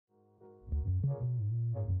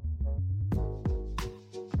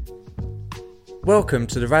Welcome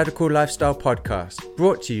to the Radical Lifestyle Podcast,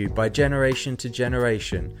 brought to you by Generation to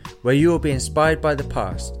Generation, where you will be inspired by the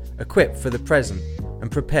past, equipped for the present,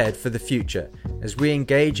 and prepared for the future as we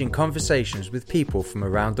engage in conversations with people from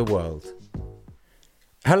around the world.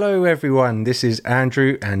 Hello everyone, this is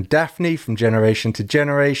Andrew and Daphne from Generation to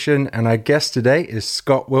Generation, and our guest today is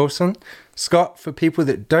Scott Wilson. Scott, for people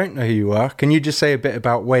that don't know who you are, can you just say a bit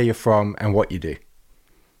about where you're from and what you do?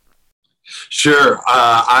 Sure.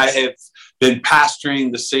 I have been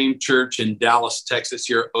pastoring the same church in Dallas, Texas,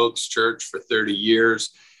 here at Oaks Church for 30 years.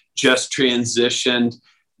 Just transitioned,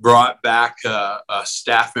 brought back a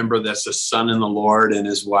staff member that's a son in the Lord and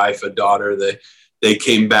his wife, a daughter. They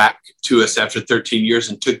came back to us after 13 years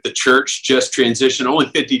and took the church. Just transitioned, only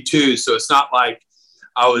 52. So it's not like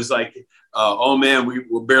I was like, oh man, we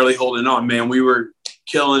were barely holding on. Man, we were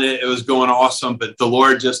killing it. It was going awesome. But the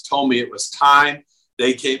Lord just told me it was time.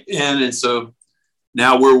 They came in. And so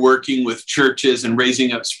now we're working with churches and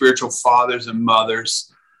raising up spiritual fathers and mothers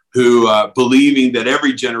who believing that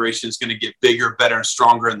every generation is going to get bigger, better, and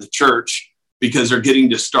stronger in the church because they're getting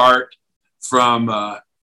to start from,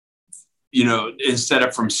 instead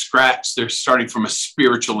of from scratch, they're starting from a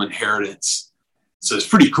spiritual inheritance. So it's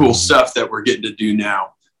pretty cool stuff that we're getting to do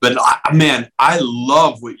now. But man, I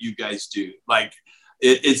love what you guys do. Like,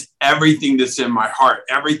 it's everything that's in my heart,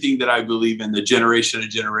 everything that I believe in, the generation to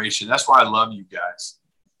generation. That's why I love you guys.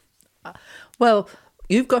 Well,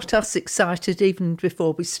 you've got us excited even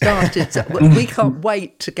before we started. So we can't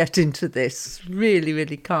wait to get into this. Really,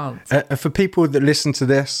 really can't. For people that listen to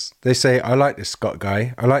this, they say, I like this Scott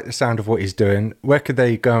guy. I like the sound of what he's doing. Where could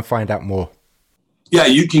they go and find out more? Yeah,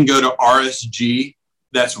 you can go to RSG.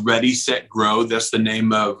 That's Ready, Set, Grow. That's the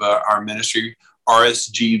name of our ministry.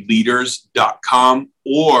 rsgleaders.com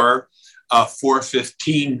or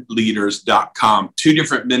 415leaders.com. Two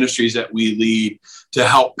different ministries that we lead to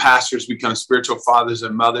help pastors become spiritual fathers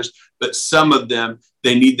and mothers. But some of them,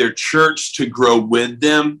 they need their church to grow with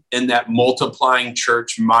them in that multiplying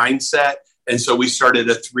church mindset. And so we started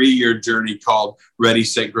a 3-year journey called Ready,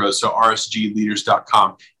 Set, Grow. So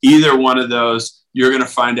rsgleaders.com. Either one of those, you're going to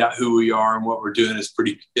find out who we are and what we're doing is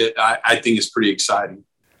I think is pretty exciting.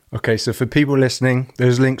 Okay, so for people listening,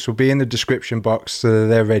 those links will be in the description box so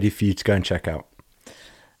they're ready for you to go and check out.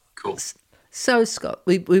 Cool. So, Scott,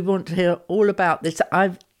 we want to hear all about this.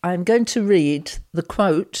 I'm going to read the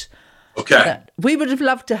quote. Okay. We would have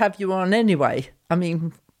loved to have you on anyway. I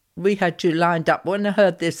mean, we had you lined up. When I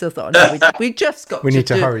heard this, I thought, no, we just got we need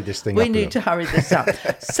to hurry this thing up. We need to hurry this up.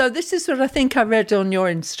 So this is what I think I read on your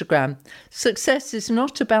Instagram. Success is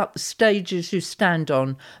not about the stages you stand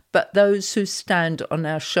on, but those who stand on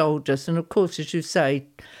our shoulders. And of course, as you say,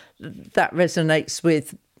 that resonates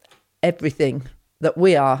with everything that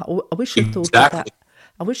we are. I wish I thought of that.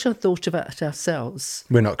 I wish I thought about it ourselves.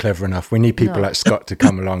 We're not clever enough. We need people like Scott to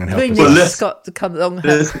come along and help us. We need Scott to come along and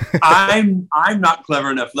help. I'm not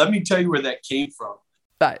clever enough. Let me tell you where that came from.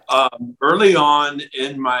 Right. Early on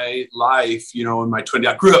in my life, in my 20s,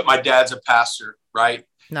 I grew up, my dad's a pastor, right?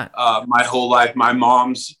 No. My whole life, my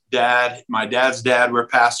mom's dad, my dad's dad were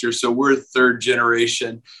pastors. So we're third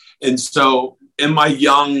generation. And so in my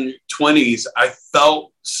young 20s, I felt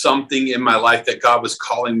something in my life that God was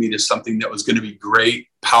calling me to something that was going to be great,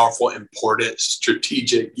 powerful, important,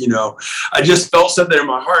 strategic. I just felt something in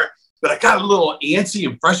my heart, but I got a little antsy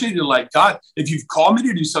and frustrated. Like, God, if you've called me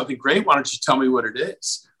to do something great, why don't you tell me what it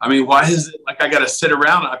is? I mean, why is it like I got to sit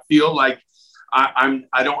around? I feel like I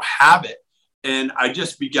don't have it. And I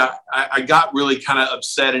got really kind of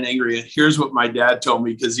upset and angry. And here's what my dad told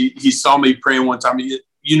me, because he saw me praying one time.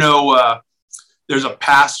 There's a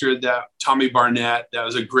pastor, that Tommy Barnett, that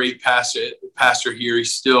was a great pastor here. He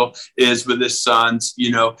still is with his sons,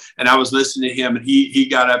 and I was listening to him, and he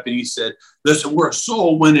got up and he said, listen, we're a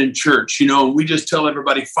soul winning church, and we just tell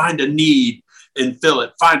everybody, find a need and fill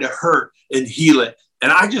it, find a hurt and heal it.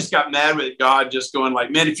 And I just got mad with God, just going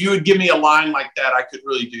like, man, if you would give me a line like that, I could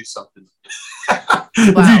really do something. Wow.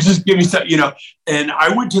 If you just give me something, and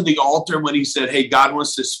I went to the altar when he said, hey, God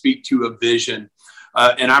wants to speak to a vision.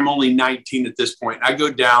 And I'm only 19 at this point. I go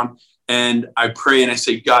down and I pray and I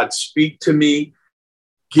say, God, speak to me.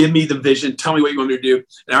 Give me the vision. Tell me what you want me to do.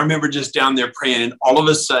 And I remember just down there praying. And all of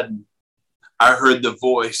a sudden, I heard the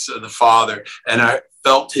voice of the Father. And I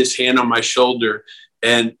felt his hand on my shoulder.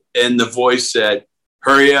 And the voice said,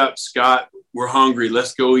 hurry up, Scott. We're hungry.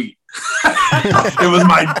 Let's go eat. It was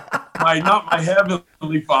not my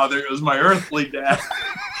heavenly father. It was my earthly dad.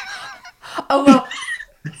 Oh, well.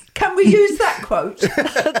 Can we use that quote?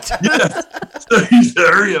 Yes. So he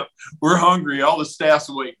said, hurry up. We're hungry. All the staff's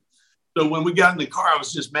waiting. So when we got in the car, I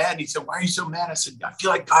was just mad. And he said, why are you so mad? I said, I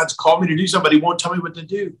feel like God's called me to do something, but he won't tell me what to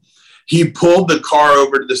do. He pulled the car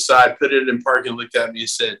over to the side, put it in park, and looked at me and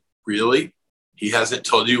said, really? He hasn't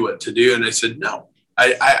told you what to do? And I said, no.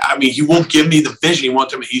 I mean, he won't give me the vision. He won't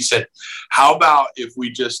tell me. He said, how about if we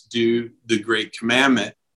just do the great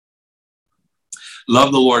commandment?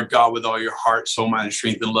 Love the Lord God with all your heart, soul, mind, and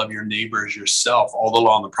strength, and love your neighbor as yourself. All the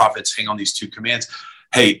law and the prophets hang on these 2 commands.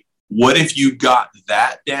 Hey, what if you got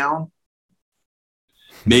that down?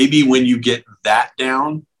 Maybe when you get that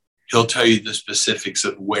down, he'll tell you the specifics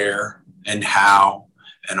of where and how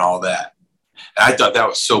and all that. And I thought that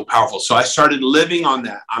was so powerful. So I started living on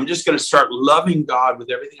that. I'm just going to start loving God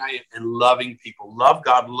with everything I am and loving people. Love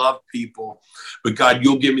God, love people. But God,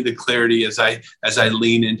 you'll give me the clarity as I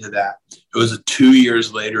lean into that. It was 2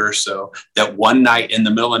 years later or so that one night in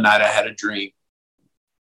the middle of the night, I had a dream,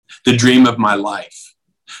 the dream of my life.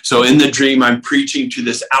 So in the dream, I'm preaching to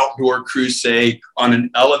this outdoor crusade on an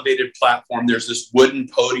elevated platform. There's this wooden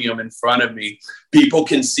podium in front of me. People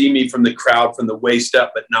can see me from the crowd from the waist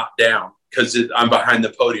up, but not down because I'm behind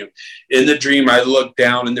the podium. In the dream, I look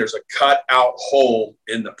down and there's a cut out hole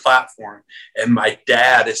in the platform. And my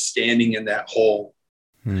dad is standing in that hole.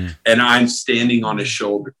 And I'm standing on his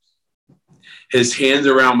shoulder. His hands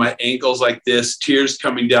around my ankles like this, tears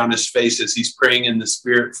coming down his face as he's praying in the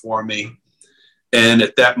spirit for me. And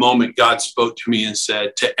at that moment, God spoke to me and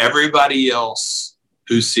said, to everybody else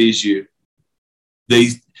who sees you,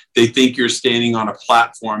 they think you're standing on a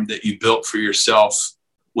platform that you built for yourself,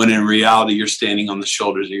 when in reality, you're standing on the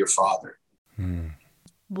shoulders of your father.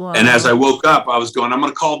 Wow. And as I woke up, I was going, I'm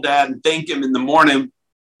going to call Dad and thank him in the morning.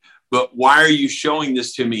 But why are you showing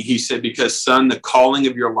this to me? He said, because son, the calling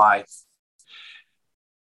of your life,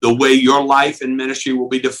 the way your life and ministry will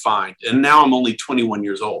be defined. And now I'm only 21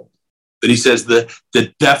 years old. But he says the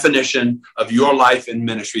definition of your life and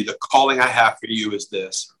ministry, the calling I have for you is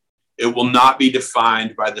this. It will not be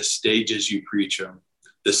defined by the stages you preach on,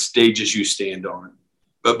 the stages you stand on,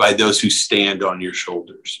 but by those who stand on your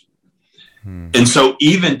shoulders. And so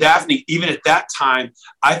even Daphne, even at that time,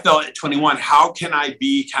 I felt at 21, how can I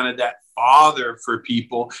be kind of that father for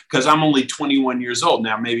people? Because I'm only 21 years old.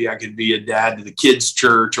 Now, maybe I could be a dad to the kids'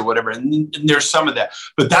 church or whatever. And there's some of that.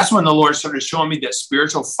 But that's when the Lord started showing me that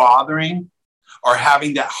spiritual fathering or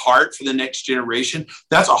having that heart for the next generation,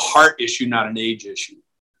 that's a heart issue, not an age issue.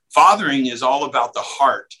 Fathering is all about the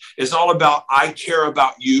heart. It's all about, I care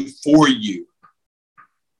about you for you.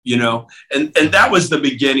 You know, and that was the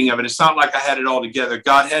beginning of it. It's not like I had it all together.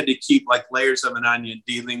 God had to keep like layers of an onion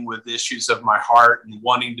dealing with issues of my heart and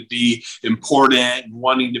wanting to be important and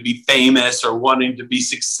wanting to be famous or wanting to be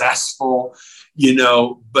successful, you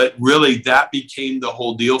know, but really that became the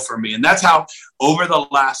whole deal for me. And that's how over the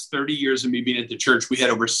last 30 years of me being at the church, we had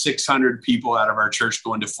over 600 people out of our church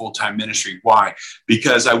going to full-time ministry. Why?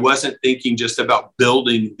 Because I wasn't thinking just about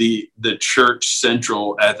building the church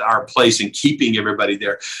central at our place and keeping everybody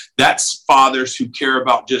there. That's fathers who care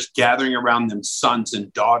about just gathering around them sons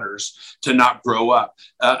and daughters to not grow up.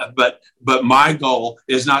 But my goal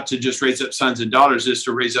is not to just raise up sons and daughters, is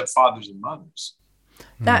to raise up fathers and mothers.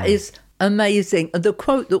 That is amazing. The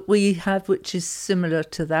quote that we have, which is similar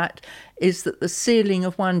to that, is that the ceiling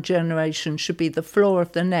of one generation should be the floor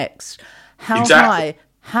of the next. How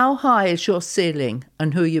high is your ceiling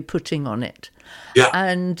and who you're putting on it? Yeah.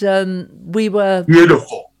 And we were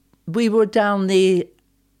beautiful. We were down we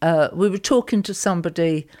were talking to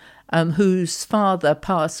somebody whose father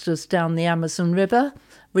passed us down the Amazon River,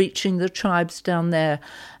 reaching the tribes down there.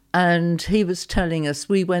 And he was telling us,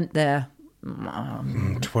 we went there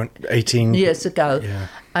 18 years ago. Yeah.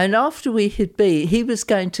 And after he was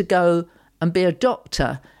going to go and be a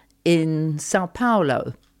doctor in Sao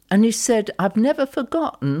Paulo. And he said, I've never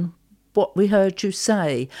forgotten what we heard you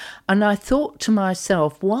say. And I thought to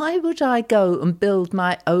myself, why would I go and build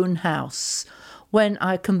my own house when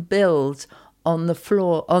I can build on the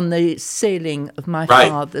floor, on the ceiling of my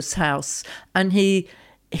father's house? And he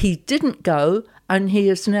didn't go, and he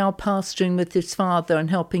is now pastoring with his father and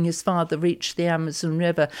helping his father reach the Amazon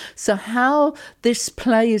River. So how this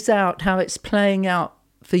plays out, how it's playing out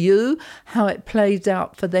for you, how it plays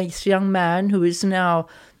out for this young man who is now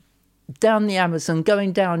down the Amazon,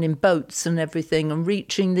 going down in boats and everything and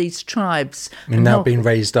reaching these tribes. And now being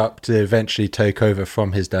raised up to eventually take over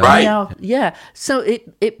from his dad. Right. Now, yeah. So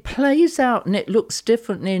it plays out and it looks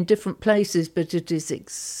differently in different places, but it is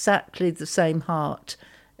exactly the same heart.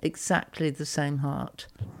 Exactly the same heart.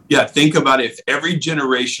 Yeah, think about it. If every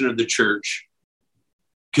generation of the church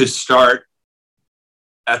could start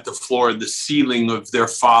at the floor, the ceiling of their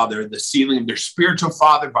father, the ceiling of their spiritual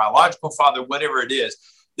father, biological father, whatever it is,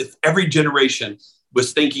 if every generation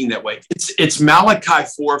was thinking that way. It's Malachi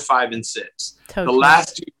 4, 5, and 6. Totally. The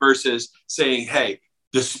last two verses saying, hey,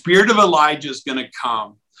 the spirit of Elijah is going to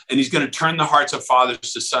come, and he's going to turn the hearts of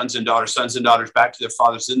fathers to sons and daughters back to their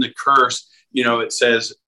fathers. In the curse, it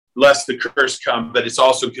says, lest the curse come, but it's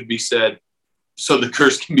also could be said, so the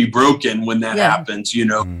curse can be broken when that happens,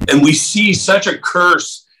 And we see such a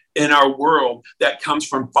curse in our world that comes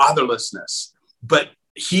from fatherlessness. But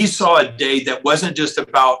he saw a day that wasn't just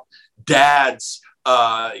about dads,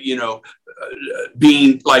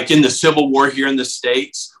 being like in the Civil War here in the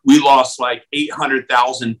States. We lost like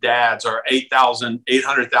 800,000 dads or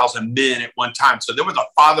 800,000 men at one time. So there was a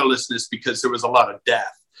fatherlessness because there was a lot of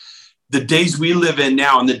death. The days we live in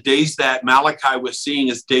now and the days that Malachi was seeing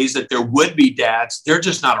is days that there would be dads. They're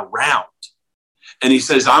just not around. And he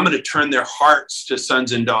says, I'm going to turn their hearts to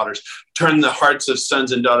sons and daughters, turn the hearts of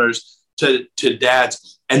sons and daughters to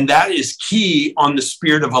dads. And that is key on the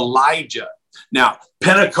spirit of Elijah. Now,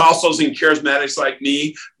 Pentecostals and charismatics like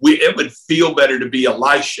me, it would feel better to be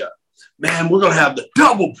Elisha. Man, we're going to have the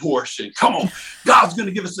double portion. Come on. God's going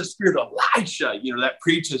to give us the spirit of Elisha. That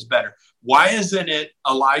preaches better. Why isn't it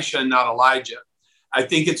Elisha and not Elijah? I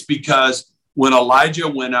think it's because when Elijah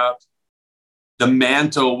went up, the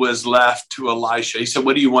mantle was left to Elisha. He said,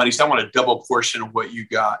 what do you want? He said, I want a double portion of what you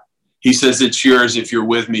got. He says, it's yours if you're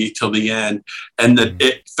with me till the end. And that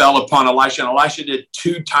it fell upon Elisha. And Elisha did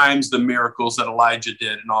 2 times the miracles that Elijah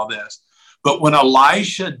did and all this. But when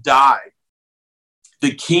Elisha died,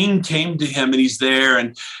 the king came to him and he's there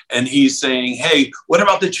and he's saying, hey, what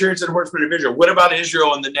about the chariots and horsemen of Israel? What about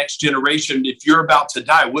Israel and the next generation? If you're about to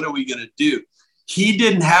die, what are we going to do? He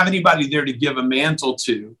didn't have anybody there to give a mantle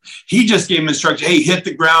to. He just gave him instructions. Hey, hit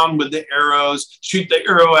the ground with the arrows, shoot the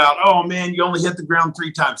arrow out. Oh man, you only hit the ground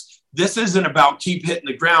 3 times. This isn't about keep hitting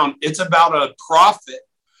the ground. It's about a prophet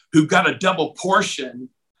who got a double portion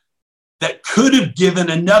that could have given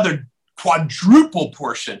another quadruple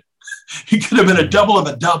portion. He could have been a double of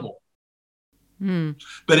a double.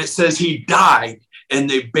 But it says he died and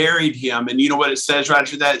they buried him. And you know what it says right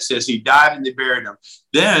after that? It says he died and they buried him.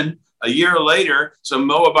 Then a year later, some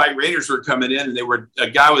Moabite raiders were coming in and a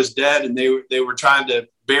guy was dead and they were trying to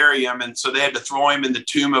bury him. And so they had to throw him in the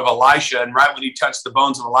tomb of Elisha. And right when he touched the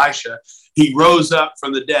bones of Elisha, he rose up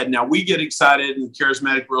from the dead. Now we get excited in the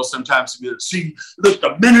charismatic world sometimes to see, look,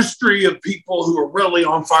 the ministry of people who are really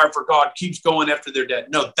on fire for God keeps going after they're dead.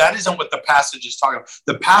 No, that isn't what the passage is talking about.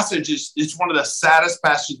 The passage it's one of the saddest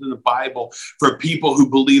passages in the Bible for people who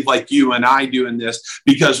believe like you and I do in this.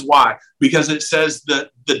 Because why? Because it says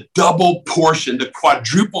that the double portion, the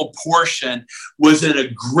quadruple portion was in a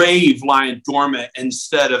grave lying dormant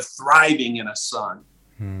instead of thriving in a son.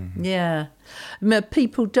 Yeah.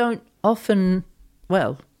 People don't often,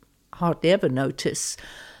 hardly ever notice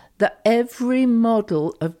that every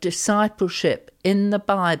model of discipleship in the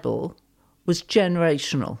Bible was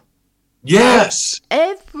generational. Yes.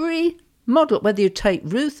 Every model, whether you take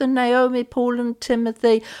Ruth and Naomi, Paul and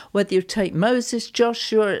Timothy, whether you take Moses,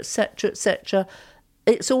 Joshua, etc.,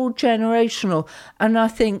 it's all generational. And I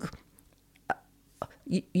think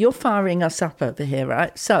you're firing us up over here,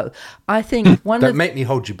 right? So I think Don't make me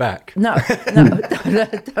hold you back. No,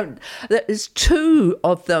 don't. There's 2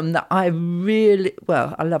 of them that I really,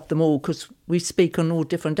 I love them all because we speak on all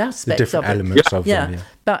different aspects the different of elements of them. Yeah.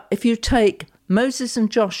 But if you take Moses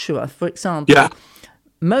and Joshua, for example,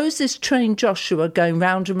 Moses trained Joshua going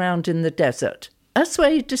round and round in the desert. That's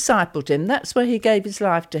where he discipled him. That's where he gave his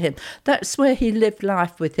life to him. That's where he lived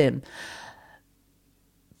life with him.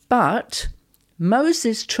 But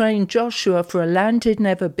Moses trained Joshua for a land he'd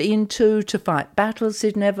never been to fight battles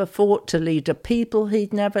he'd never fought, to lead a people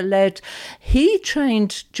he'd never led. He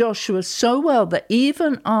trained Joshua so well that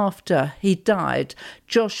even after he died,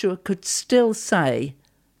 Joshua could still say,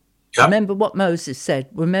 remember what Moses said,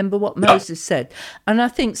 remember what Moses said. And I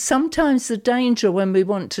think sometimes the danger when we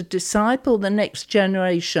want to disciple the next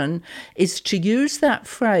generation is to use that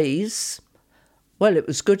phrase, well, it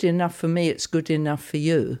was good enough for me, it's good enough for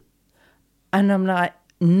you. And I'm like,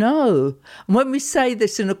 no. And when we say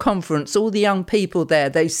this in a conference, all the young people there,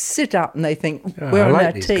 they sit up and they think, we're on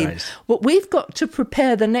our team. Guys. Well, we've got to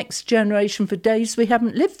prepare the next generation for days we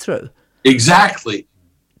haven't lived through. Exactly.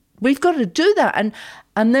 We've got to do that.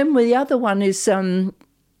 And then the other one is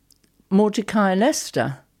Mordecai and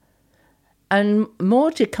Esther. And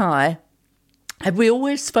Mordecai, we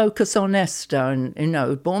always focus on Esther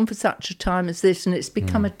and, born for such a time as this, and it's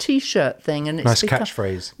become a T-shirt thing. And it's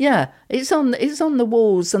catchphrase. Yeah, it's on the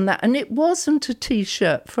walls and that. And it wasn't a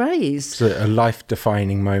T-shirt phrase. It's a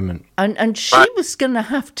life-defining moment. And she was going to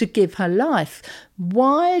have to give her life.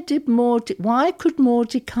 Why could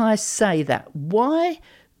Mordecai say that? Why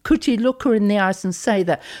could he look her in the eyes and say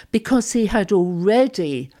that? Because he had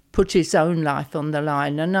already put his own life on the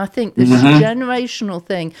line. And I think this generational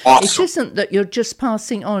thing, It isn't that you're just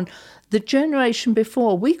passing on. The generation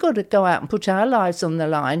before, we got to go out and put our lives on the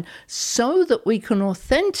line so that we can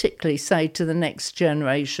authentically say to the next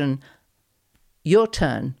generation, your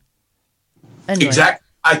turn. Anyway. Exactly.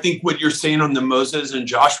 I think what you're saying on the Moses and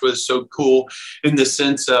Joshua is so cool in the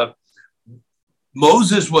sense of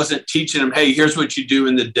Moses wasn't teaching them, hey, here's what you do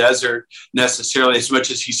in the desert necessarily, as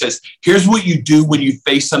much as he says, here's what you do when you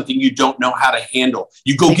face something you don't know how to handle.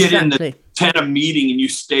 You go get in the tent of meeting and you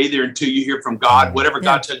stay there until you hear from God. Whatever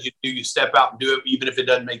God tells you to do, you step out and do it, even if it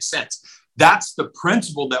doesn't make sense. That's the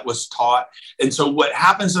principle that was taught. And so what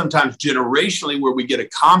happens sometimes generationally where we get a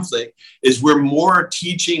conflict is we're more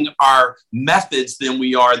teaching our methods than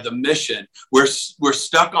we are the mission. We're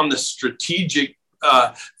stuck on the strategic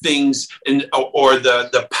things or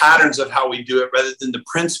the patterns of how we do it rather than the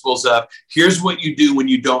principles of here's what you do when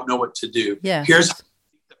you don't know what to do. Yeah. Here's how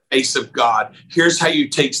you take the face of God. Here's how you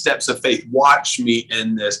take steps of faith. Watch me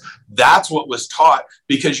in this. That's what was taught,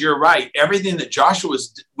 because you're right. Everything that Joshua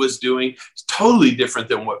was doing is totally different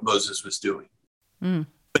than what Moses was doing.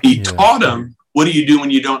 But he taught him, what do you do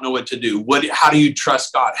when you don't know what to do? How do you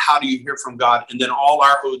trust God? How do you hear from God? And then all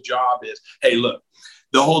our whole job is, hey, look,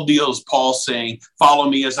 the whole deal is Paul saying, follow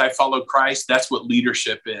me as I follow Christ. That's what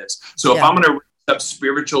leadership is. So if I'm going to raise up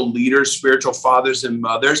spiritual leaders, spiritual fathers and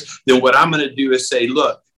mothers, then what I'm going to do is say,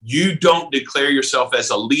 look, you don't declare yourself as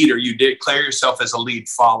a leader. You declare yourself as a lead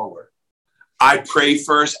follower. I pray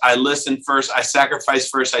first. I listen first. I sacrifice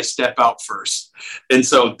first. I step out first. And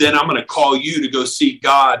so then I'm going to call you to go seek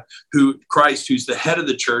God, Christ, who's the head of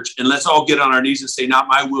the church. And let's all get on our knees and say, not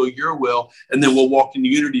my will, your will. And then we'll walk in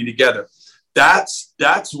unity together. That's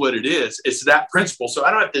what it is. It's that principle. So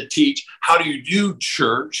I don't have to teach how do you do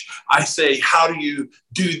church. I say, how do you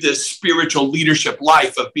do this spiritual leadership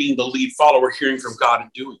life of being the lead follower, hearing from God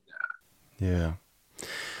and doing that? Yeah.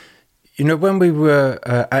 You know, when we were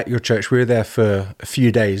at your church, we were there for a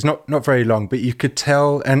few days, not very long, but you could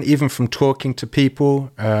tell, and even from talking to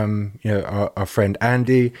people, our friend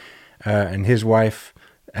Andy and his wife,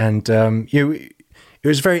 and it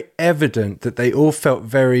was very evident that they all felt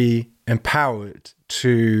very empowered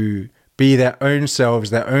to be their own selves,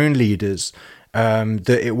 their own leaders, that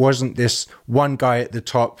it wasn't this one guy at the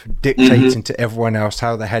top dictating to everyone else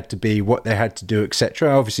how they had to be, what they had to do,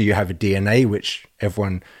 etc. Obviously, you have a DNA, which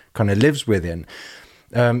everyone kind of lives within.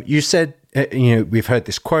 You said, we've heard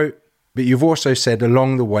this quote, but you've also said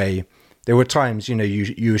along the way, there were times,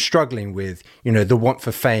 you were struggling with, the want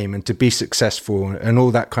for fame and to be successful and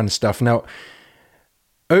all that kind of stuff. Now,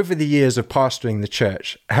 over the years of pastoring the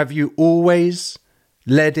church, have you always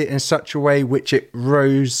led it in such a way which it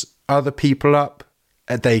rose other people up?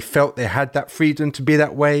 They felt they had that freedom to be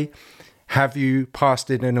that way? Have you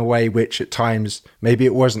pastored in a way which at times, maybe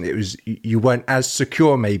it wasn't, you weren't as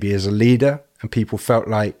secure maybe as a leader and people felt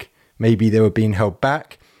like maybe they were being held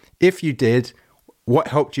back? If you did, what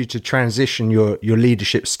helped you to transition your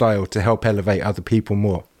leadership style to help elevate other people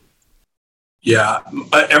more? Yeah,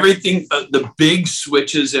 everything, the big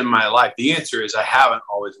switches in my life, the answer is I haven't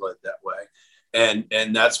always led that way.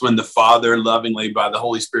 And that's when the Father lovingly by the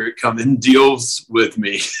Holy Spirit comes and deals with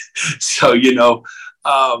me. So,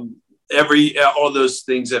 all those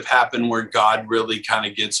things have happened where God really kind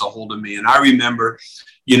of gets a hold of me. And I remember,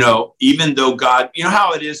 even though God,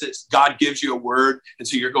 how it is, it's God gives you a word. And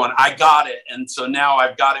so you're going, I got it. And so now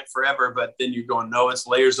I've got it forever. But then you're going, no, it's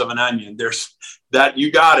layers of an onion. There's that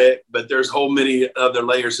you got it, but there's whole many other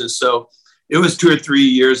layers. And so it was 2 or 3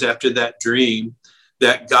 years after that dream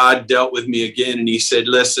that God dealt with me again. And he said,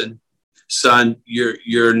 listen, son,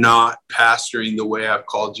 you're not pastoring the way I've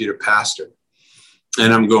called you to pastor.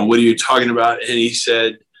 And I'm going, what are you talking about? And he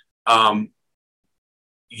said,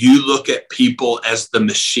 you look at people as the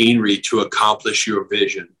machinery to accomplish your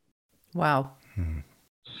vision. Wow.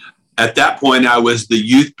 At that point, I was the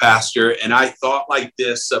youth pastor, and I thought like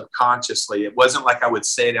this subconsciously. It wasn't like I would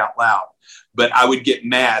say it out loud, but I would get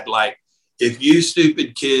mad. Like, if you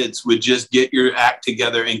stupid kids would just get your act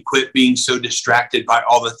together and quit being so distracted by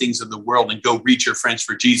all the things of the world and go reach your friends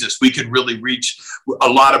for Jesus, we could really reach a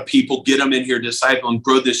lot of people, get them in here, disciple, and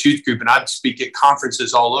grow this youth group. And I'd speak at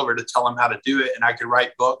conferences all over to tell them how to do it. And I could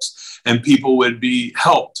write books and people would be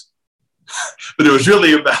helped. But it was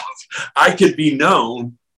really about, I could be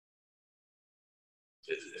known.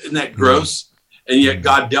 Isn't that gross? And yet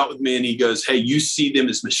God dealt with me and he goes, hey, you see them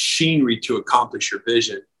as machinery to accomplish your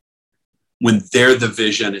vision. When they're the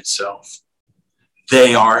vision itself.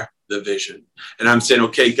 They are the vision. And I'm saying,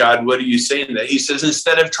 okay, God, what are you saying that? He says,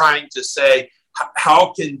 instead of trying to say,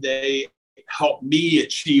 how can they help me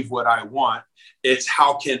achieve what I want. It's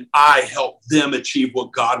how can I help them achieve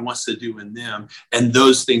what God wants to do in them? And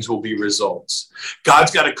those things will be results.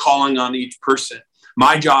 God's got a calling on each person.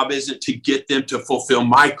 My job isn't to get them to fulfill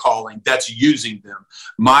my calling. That's using them.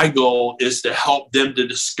 My goal is to help them to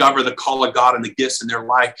discover the call of God and the gifts in their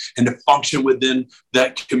life and to function within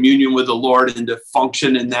that communion with the Lord and to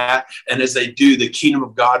function in that. And as they do, the kingdom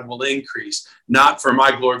of God will increase, not for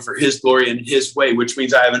my glory, for his glory and his way, which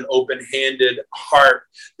means I have an open-handed heart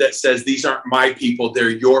that says, these aren't my people, they're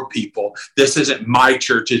your people. This isn't my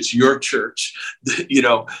church, it's your church,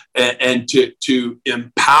 and to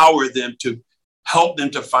empower them, to help them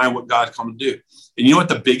to find what God called them to do. And you know what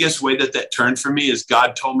the biggest way that turned for me is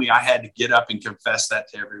God told me I had to get up and confess that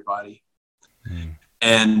to everybody. Mm.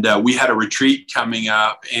 And we had a retreat coming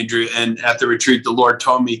up, Andrew, and at the retreat, the Lord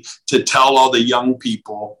told me to tell all the young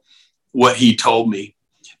people what he told me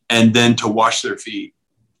and then to wash their feet.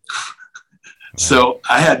 Wow. So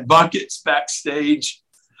I had buckets backstage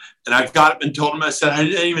and I got up and told them, I said, I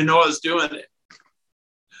didn't even know I was doing it.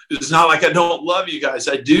 It's not like I don't love you guys.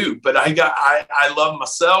 I do, but I love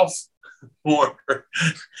myself more.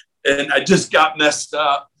 And I just got messed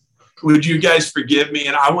up. Would you guys forgive me?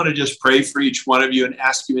 And I want to just pray for each one of you and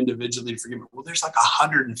ask you individually to forgive me. Well, there's like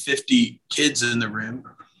 150 kids in the room.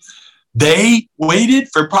 They waited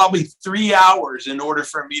for probably 3 hours in order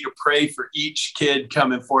for me to pray for each kid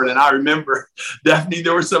coming forward. And I remember, Daphne,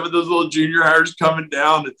 there were some of those little junior hires coming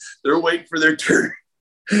down and they're waiting for their turn.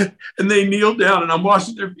 And they kneel down and I'm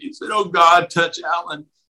washing their feet. Said, oh God, touch Alan.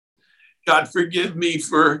 God, forgive me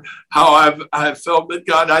for how I've felt. But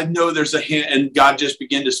God, I know there's a hand. And God just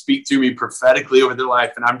began to speak through me prophetically over their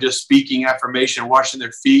life. And I'm just speaking affirmation, washing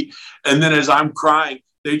their feet. And then as I'm crying,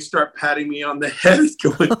 they'd start patting me on the head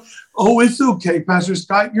going, oh, it's okay, Pastor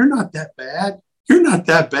Scott. You're not that bad. You're not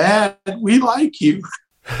that bad. We like you.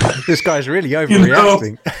 This guy's really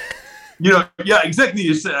overreacting. Yeah, exactly.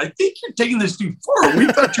 You said, I think you're taking this too far. We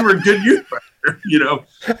thought you were a good youth pastor,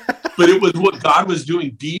 But it was what God was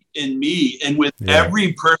doing deep in me. And with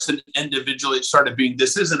every person individually, it started being,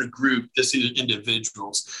 this isn't a group, this is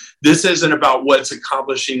individuals. This isn't about what's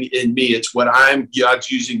accomplishing in me. It's what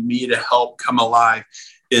God's using me to help come alive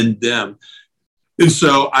in them. And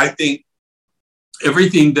so I think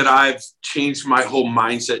everything that I've changed my whole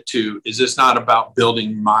mindset to is it's not about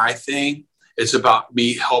building my thing. It's about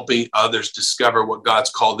me helping others discover what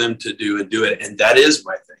God's called them to do and do it. And that is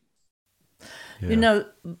my thing. Yeah.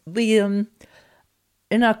 We, in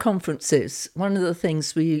our conferences, one of the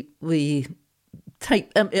things we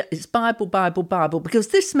take, it's Bible, because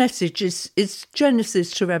this message is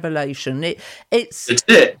Genesis to Revelation. It's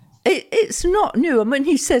it. It's not new. I mean,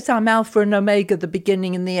 he says, I'm Alpha and Omega, the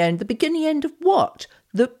beginning and the end. The beginning end of what?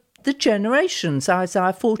 The generations,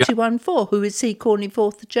 Isaiah 41:4, who is he calling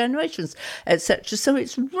forth the generations, etc. So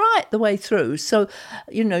it's right the way through. So,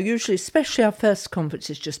 usually, especially our first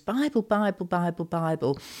conference is just Bible.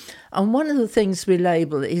 And one of the things we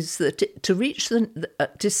label is that to reach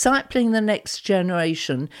discipling the next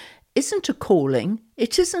generation isn't a calling,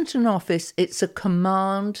 it isn't an office, it's a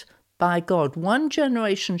command by God. One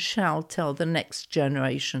generation shall tell the next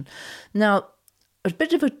generation. Now, a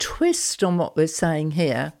bit of a twist on what we're saying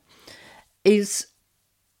here is,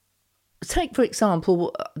 take, for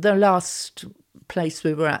example, the last place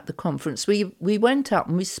we were at, the conference. We went up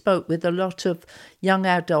and we spoke with a lot of young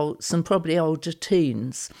adults and probably older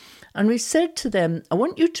teens. And we said to them, I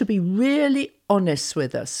want you to be really honest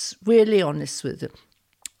with us, really honest with them.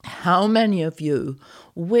 How many of you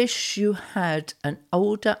wish you had an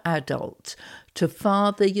older adult to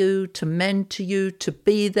father you, to mentor you, to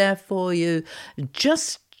be there for you,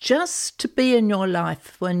 just to be in your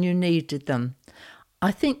life when you needed them?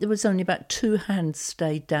 I think there was only about 2 hands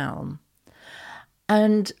stayed down.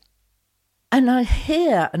 And I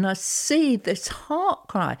hear and I see this heart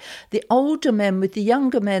cry. The older men with the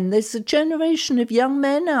younger men, there's a generation of young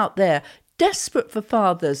men out there desperate for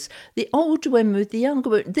fathers. The older women with the younger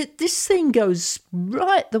women. This thing goes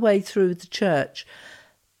right the way through the church.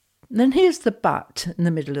 And then here's the but in the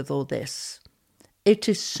middle of all this. It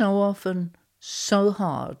is so often so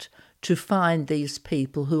hard to find these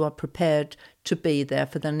people who are prepared to be there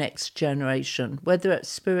for the next generation, whether it's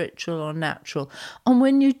spiritual or natural. And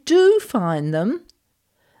when you do find them,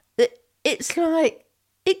 it's like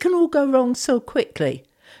it can all go wrong so quickly.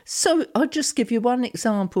 So I'll just give you one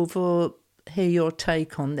example for hear your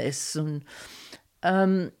take on this.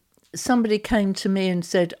 And somebody came to me and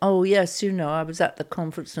said, oh, yes, I was at the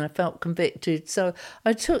conference and I felt convicted. So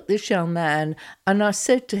I took this young man and I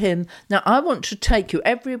said to him, now I want to take you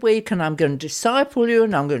every week and I'm going to disciple you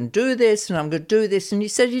and I'm going to do this and I'm going to do this. And he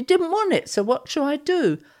said he didn't want it. So what shall I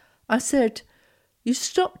do? I said, you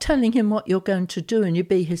stop telling him what you're going to do and you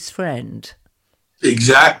be his friend.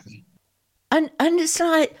 Exactly. And it's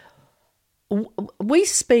like, we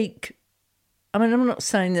speak, I mean, I'm not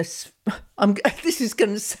saying this, this is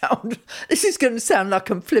going to sound like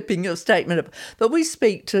I'm flipping your statement up, but we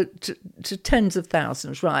speak to tens of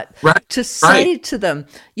thousands, right? To say to them,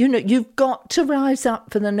 you know, you've got to rise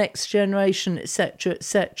up for the next generation, etc.,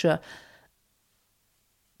 etc.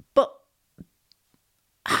 But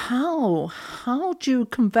how do you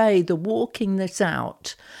convey the walking this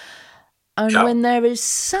out? And when there is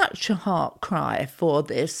such a heart cry for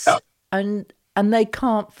this, and they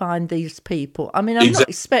can't find these people. I mean, I'm not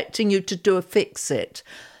expecting you to do a fix-it,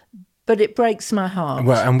 but it breaks my heart.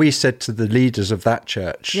 Well, and we said to the leaders of that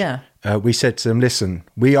church, we said to them, listen,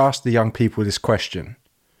 we asked the young people this question.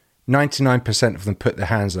 99% of them put their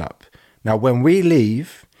hands up. Now, when we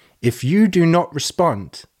leave, if you do not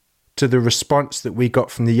respond to the response that we got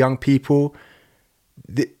from the young people,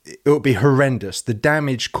 it will be horrendous. The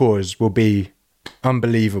damage caused will be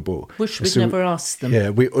unbelievable. Wish we'd never asked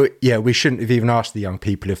them. We shouldn't have even asked the young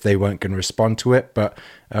people if they weren't going to respond to it, but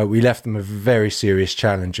we left them a very serious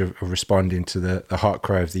challenge of responding to the heart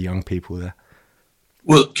cry of the young people there.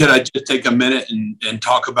 Well, can I just take a minute and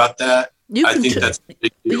talk about that? I think that's a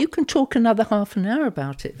big deal. You can talk another half an hour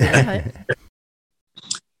about it. Right?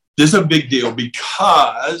 This is a big deal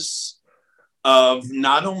because of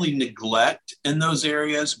not only neglect in those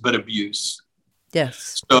areas, but abuse.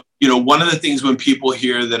 Yes. So, you know, one of the things when people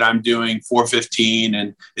hear that I'm doing 415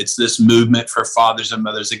 and it's this movement for fathers and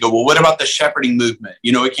mothers, they go, well, what about the shepherding movement?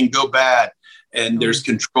 You know, it can go bad and there's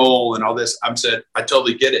control and all this. I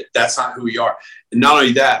totally get it. That's not who we are. And not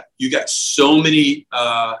only that, you got so many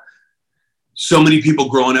people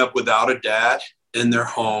growing up without a dad in their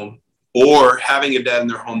home, or having a dad in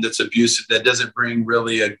their home that's abusive, that doesn't bring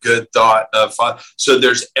really a good thought of father. So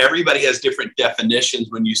everybody has different definitions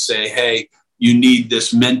when you say, hey, you need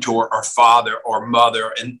this mentor or father or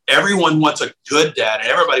mother, and everyone wants a good dad and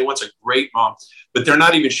everybody wants a great mom, but they're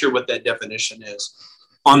not even sure what that definition is.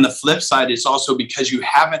 On the flip side, it's also because you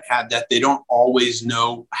haven't had that, they don't always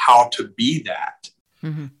know how to be that.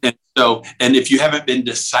 Mm-hmm. And if you haven't been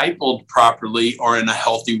discipled properly or in a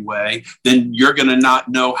healthy way, then you're going to not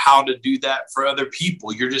know how to do that for other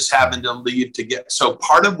people. You're just having to leave to get. So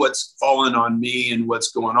part of what's fallen on me and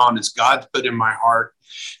what's going on is God's put in my heart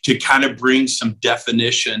to kind of bring some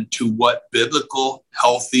definition to what biblical,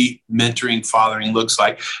 healthy mentoring, fathering looks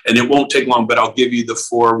like. And it won't take long, but I'll give you the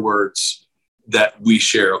 4 words that we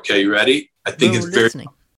share. Okay, you ready? I think it's listening.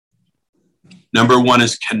 Number 1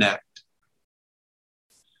 is connect.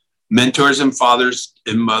 Mentors and fathers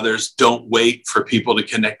and mothers don't wait for people to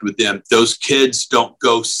connect with them. Those kids don't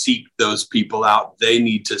go seek those people out. They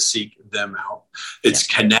need to seek them out. It's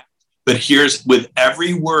connect. But here's, with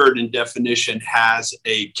every word and definition has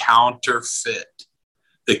a counterfeit.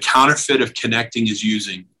 The counterfeit of connecting is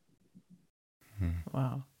using.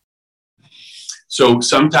 Wow. So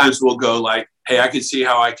sometimes we'll go like, hey, I can see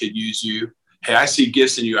how I could use you. Hey, I see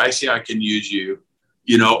gifts in you. I see how I can use you.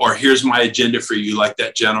 You know, or here's my agenda for you, like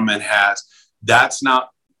that gentleman has. That's not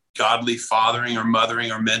godly fathering or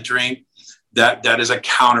mothering or mentoring. That is a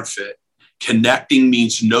counterfeit. Connecting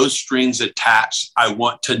means no strings attached. I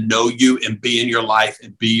want to know you and be in your life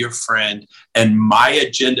and be your friend. And my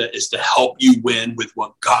agenda is to help you win with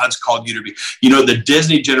what God's called you to be. You know, the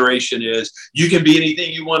Disney generation is, you can be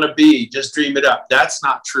anything you want to be. Just dream it up. That's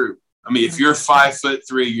not true. I mean, if you're 5'3",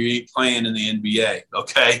 you ain't playing in the NBA,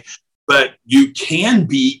 okay? But you can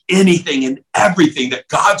be anything and everything that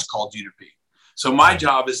God's called you to be. So my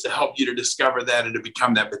job is to help you to discover that and to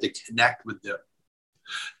become that, but to connect with them.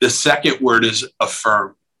 The second word is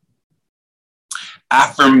affirm.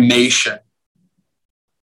 Affirmation.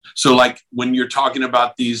 So like when you're talking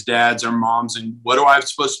about these dads or moms and what am I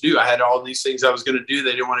supposed to do? I had all these things I was going to do.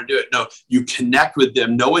 They didn't want to do it. No, you connect with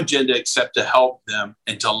them. No agenda except to help them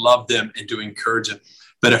and to love them and to encourage them.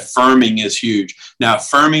 But affirming is huge. Now,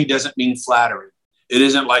 affirming doesn't mean flattery. It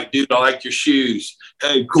isn't like, dude, I like your shoes.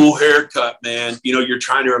 Hey, cool haircut, man. You know, you're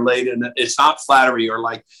trying to relate. And it's not flattery or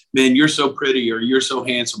like, man, you're so pretty or you're so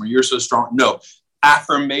handsome or you're so strong. No,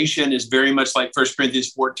 affirmation is very much like 1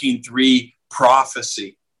 Corinthians 14:3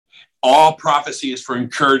 prophecy. All prophecy is for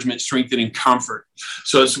encouragement, strength, and comfort.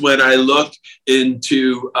 So it's when I look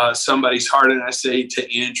into somebody's heart and I say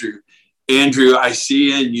to Andrew, I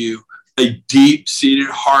see in you a deep-seated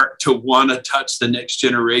heart to want to touch the next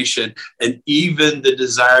generation, and even the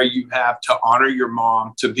desire you have to honor your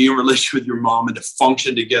mom, to be in relationship with your mom, and to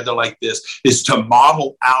function together like this is to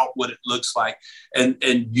model out what it looks like. And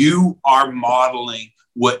you are modeling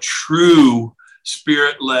what true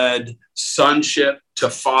Spirit-led sonship to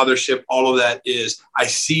fathership, all of that is, I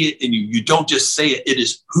see it in you. You don't just say it, it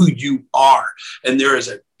is who you are. And there is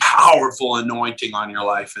a powerful anointing on your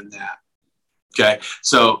life in that. Okay,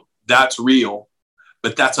 so that's real,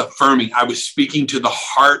 but that's affirming. I was speaking to the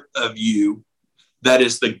heart of you. That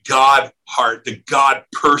is the God heart, the God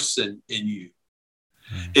person in you.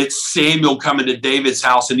 It's Samuel coming to David's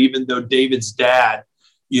house. And even though David's dad,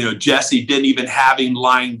 Jesse didn't even have him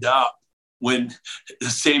lined up when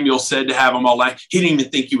Samuel said to have him all lined, he didn't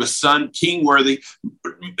even think he was king worthy.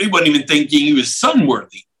 He wasn't even thinking he was son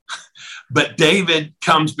worthy. But David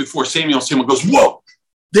comes before Samuel. Samuel goes, whoa,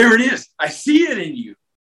 there it is. I see it in you.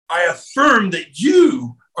 I affirm that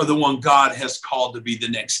you are the one God has called to be the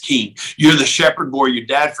next king. You're the shepherd boy your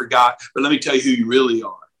dad forgot, but let me tell you who you really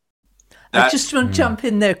are. I just want to jump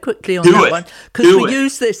in there quickly on that one, because we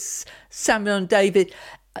use this, Samuel and David.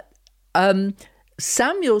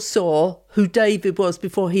 Samuel saw who David was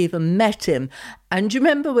before he even met him. And do you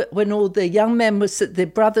remember when all the young men their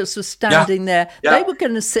brothers were standing there? Yeah. They were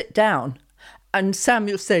going to sit down. And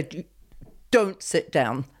Samuel said, don't sit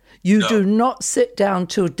down. You do not sit down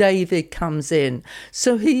till David comes in.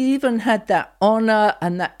 So he even had that honor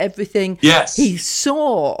and that everything. Yes. He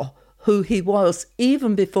saw who he was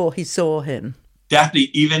even before he saw him. Daphne,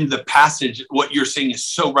 even the passage, what you're saying is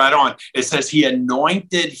so right on. It says he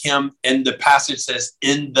anointed him, and the passage says,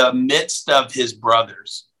 in the midst of his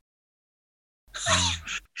brothers.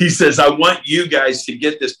 He says, I want you guys to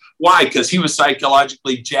get this. Why? Because he was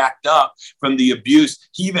psychologically jacked up from the abuse.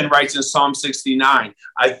 He even writes in Psalm 69,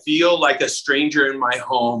 I feel like a stranger in my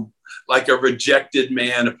home, like a rejected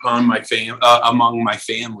man among my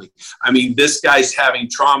family. I mean, this guy's having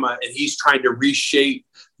trauma, and he's trying to reshape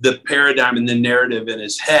the paradigm and the narrative in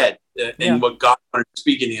his head and what God wanted to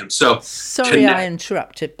speak in him. So sorry, I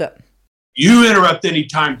interrupted, but you interrupt any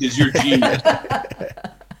time because you're genius.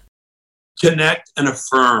 Connect and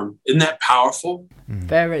affirm. Isn't that powerful?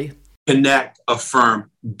 Very. Connect, affirm,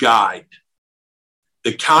 guide.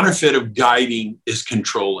 The counterfeit of guiding is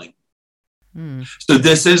controlling. So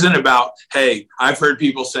this isn't about, hey, I've heard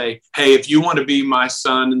people say, hey, if you want to be my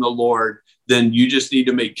son in the Lord, then you just need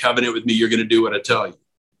to make covenant with me. You're going to do what I tell you.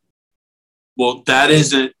 Well,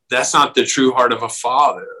 that's not the true heart of a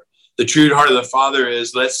father. The true heart of the father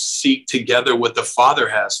is, let's seek together what the Father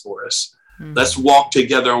has for us. Let's walk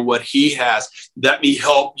together on what he has. Let me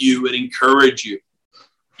help you and encourage you.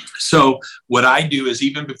 So what I do is,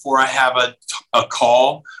 even before I have a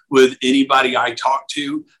call with anybody I talk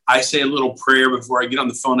to, I say a little prayer before I get on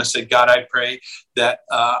the phone. I say, God, I pray that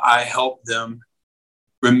I help them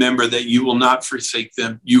remember that you will not forsake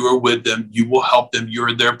them. You are with them. You will help them.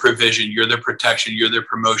 You're their provision. You're their protection. You're their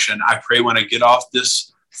promotion. I pray when I get off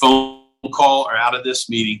this phone call or out of this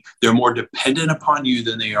meeting, they're more dependent upon you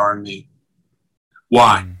than they are on me.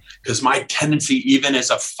 Why? Because my tendency, even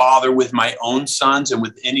as a father with my own sons and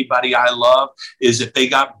with anybody I love, is if I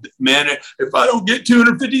don't get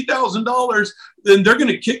 $250,000, then they're going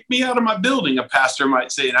to kick me out of my building, a pastor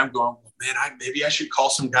might say. And I'm going, man, maybe I should call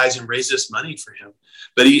some guys and raise this money for him.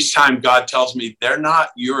 But each time God tells me, they're not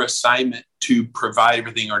your assignment to provide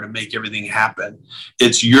everything or to make everything happen.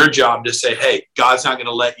 It's your job to say, hey, God's not going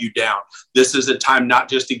to let you down. This is a time not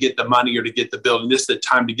just to get the money or to get the building. This is the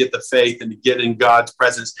time to get the faith and to get in God's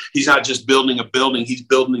presence. He's not just building a building. He's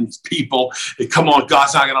building his people. And come on,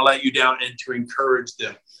 God's not going to let you down, and to encourage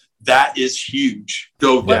them. That is huge.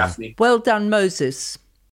 Go, Daphne. Well done, Moses.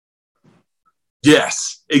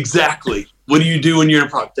 Yes, exactly. What do you do when you're in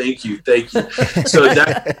problem? Thank you. So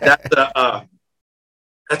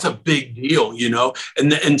that's a big deal,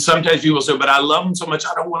 And sometimes people say, but I love them so much,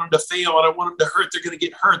 I don't want them to fail. I don't want them to hurt. They're going to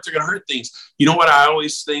get hurt. They're going to hurt things. You know what I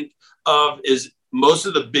always think of is, most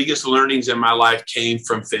of the biggest learnings in my life came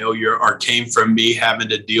from failure or came from me having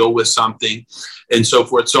to deal with something and so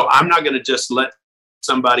forth. So I'm not going to just let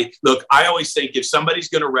somebody look. I always think if somebody's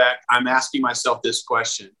going to wreck, I'm asking myself this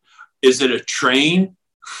question. Is it a train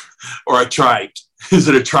or a trike? Is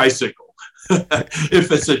it a tricycle?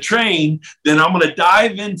 If it's a train, then I'm going to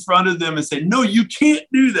dive in front of them and say, no, you can't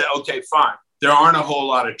do that. Okay, fine. There aren't a whole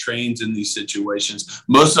lot of trains in these situations.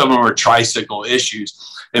 Most of them are tricycle issues.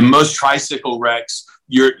 And most tricycle wrecks,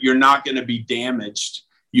 you're not going to be damaged.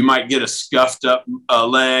 You might get a scuffed up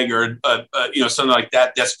leg or something like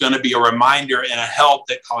that. That's going to be a reminder and a help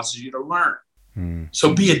that causes you to learn.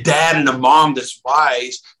 So be a dad and a mom that's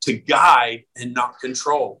wise to guide and not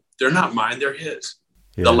control. They're not mine, they're his.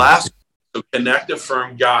 Yeah. The last, so connect,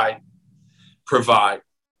 affirm, guide, provide.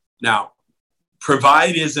 Now,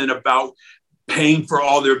 provide isn't about paying for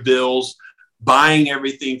all their bills, buying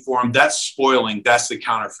everything for them. That's spoiling. That's the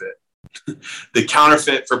counterfeit. The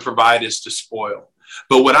counterfeit for provide is to spoil.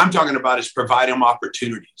 But what I'm talking about is provide them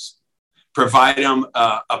opportunities, provide them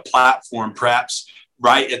a platform, perhaps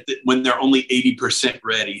right when they're only 80%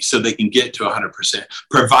 ready so they can get to 100%.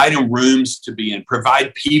 Provide them rooms to be in.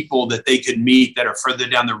 Provide people that they could meet that are further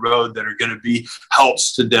down the road that are going to be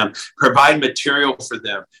helps to them. Provide material for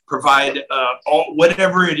them. Provide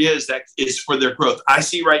whatever it is that is for their growth. I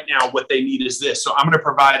see right now what they need is this. So I'm going to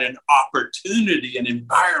provide an opportunity, an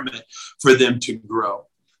environment for them to grow.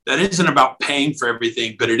 That isn't about paying for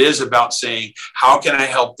everything, but it is about saying, how can I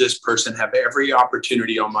help this person have every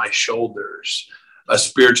opportunity on my shoulders, a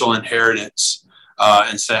spiritual inheritance,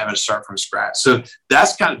 instead of having to start from scratch. So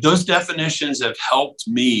that's kind of, those definitions have helped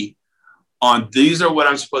me on, these are what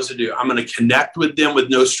I'm supposed to do. I'm going to connect with them with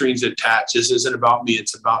no strings attached. This isn't about me.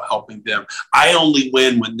 It's about helping them. I only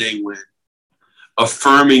win when they win.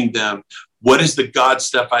 Affirming them. What is the God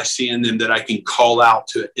stuff I see in them that I can call out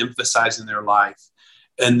to emphasize in their life?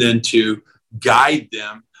 And then to guide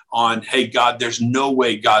them on, hey, God, there's no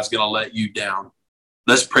way God's going to let you down.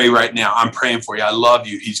 Let's pray right now. I'm praying for you. I love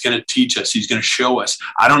you. He's going to teach us. He's going to show us.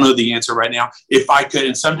 I don't know the answer right now. If I could,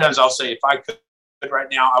 and sometimes I'll say, if I could right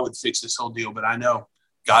now, I would fix this whole deal. But I know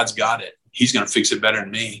God's got it. He's going to fix it better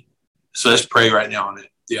than me. So let's pray right now on it.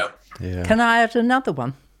 Yeah. Can I add another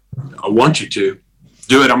one? I want you to.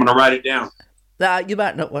 Do it. I'm going to write it down. You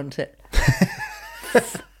might not want it.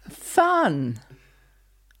 Fun.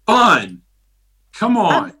 Come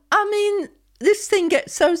on. I mean, this thing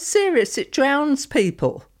gets so serious it drowns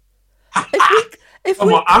people. I'm going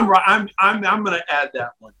to add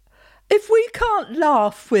that one. If we can't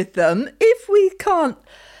laugh with them, if we can't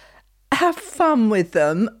have fun with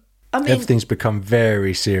them, I mean, everything's become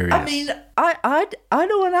very serious. I mean, I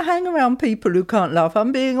don't want to hang around people who can't laugh.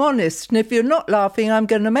 I'm being honest, and if you're not laughing, I'm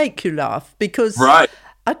going to make you laugh because I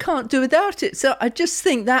can't do without it. So I just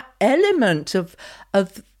think that element of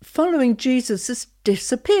following Jesus has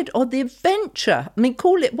disappeared, or the adventure. I mean,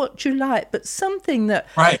 call it what you like, but something that...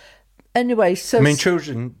 Right. Anyway, so... I mean,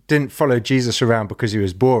 children didn't follow Jesus around because he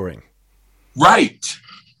was boring. Right.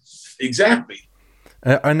 Exactly.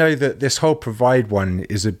 I know that this whole provide one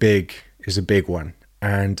is a big one.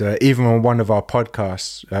 And even on one of our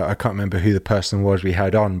podcasts, I can't remember who the person was we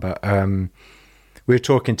had on, but we were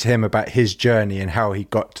talking to him about his journey and how he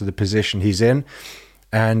got to the position he's in.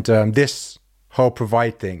 And this whole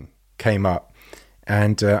provide thing came up.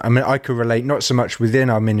 And I mean, I could relate not so much within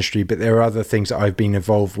our ministry, but there are other things that I've been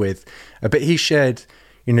involved with. But he shared,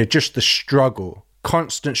 just the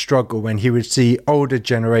constant struggle when he would see older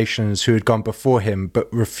generations who had gone before him,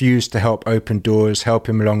 but refused to help open doors, help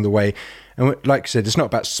him along the way. And like I said, it's not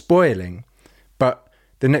about spoiling, but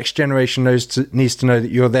the next generation needs to know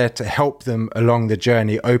that you're there to help them along the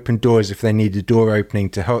journey, open doors if they need a door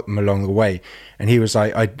opening to help them along the way. And he was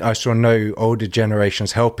like, I saw no older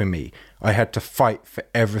generations helping me. I had to fight for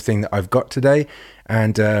everything that I've got today.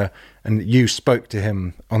 And you spoke to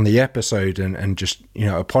him on the episode and just,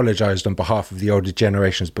 apologized on behalf of the older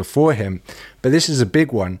generations before him. But this is a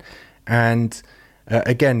big one. And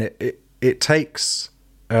again, it takes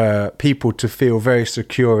people to feel very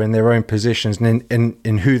secure in their own positions and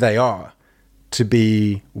in who they are, to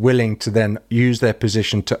be willing to then use their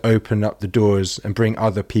position to open up the doors and bring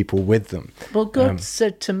other people with them. Well, God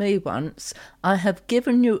said to me once, I have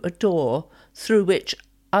given you a door through which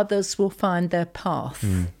others will find their path.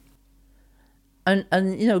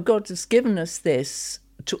 And God has given us this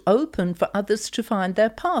to open for others to find their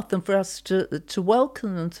path and for us to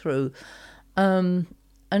welcome them through and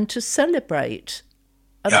to celebrate.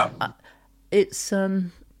 It's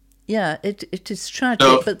it is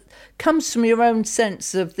tragic, but comes from your own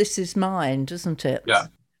sense of this is mine, doesn't it? Yeah,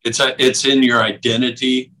 it's in your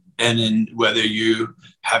identity and in whether you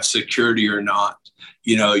have security or not.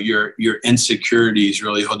 Your insecurities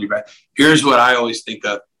really hold you back. Here's what I always think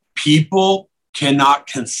of: people cannot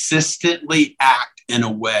consistently act in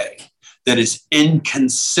a way that is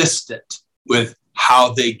inconsistent with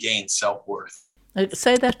how they gain self-worth.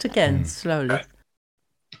 Say that again slowly. Okay.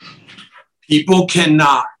 People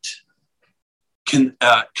cannot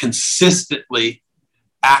consistently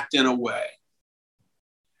act in a way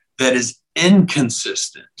that is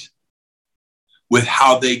inconsistent with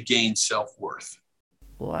how they gain self-worth.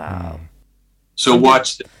 Wow. So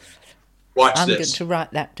watch this. I'm going to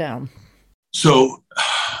write that down. So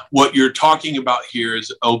what you're talking about here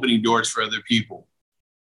is opening doors for other people.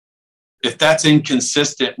 If that's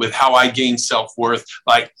inconsistent with how I gain self-worth,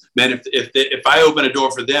 like, man, if I open a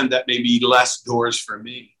door for them, that may be less doors for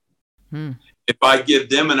me. If I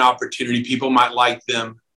give them an opportunity, people might like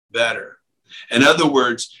them better. In other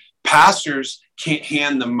words, Pastors can't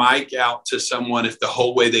hand the mic out to someone if the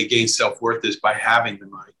whole way they gain self-worth is by having the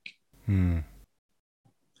mic.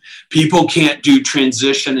 People can't do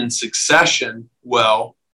transition and succession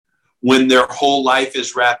well when their whole life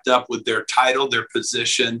is wrapped up with their title, their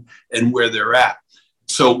position, and where they're at.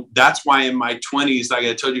 So that's why in my 20s, like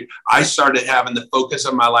I told you, I started having the focus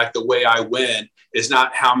of my life. The way I win is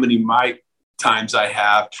not how many mic times I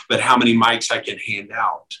have, but how many mics I can hand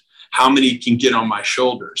out, how many can get on my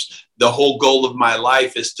shoulders. The whole goal of my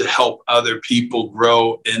life is to help other people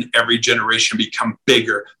grow and every generation become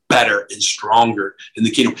bigger, better, and stronger in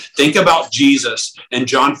the kingdom. Think about Jesus in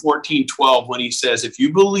John 14:12, when he says, if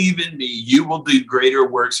you believe in me, you will do greater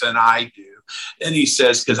works than I do. And he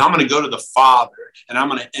says, because I'm going to go to the Father and I'm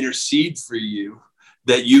going to intercede for you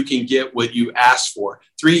that you can get what you asked for.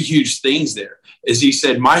 3 huge things there is he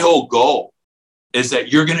said, my whole goal is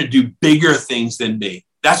that you're going to do bigger things than me.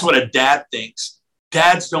 That's what a dad thinks.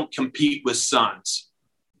 Dads don't compete with sons.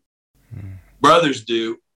 Brothers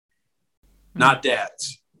do, not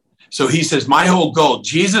dads. So he says, my whole goal,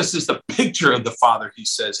 Jesus is the picture of the Father. He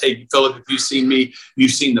says, hey, Philip, if you've seen me,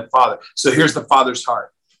 you've seen the Father. So here's the Father's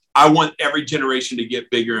heart. I want every generation to get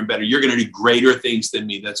bigger and better. You're going to do greater things than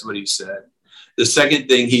me. That's what he said. The second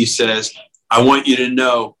thing he says, I want you to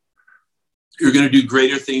know you're going to do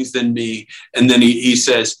greater things than me. And then he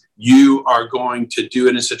says, you are going to do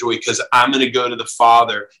it in such a way because I'm going to go to the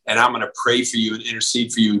Father and I'm going to pray for you and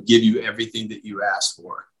intercede for you and give you everything that you asked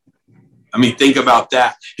for. I mean, think about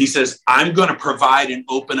that. He says, I'm going to provide and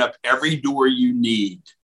open up every door you need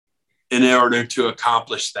in order to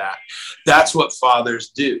accomplish that. That's what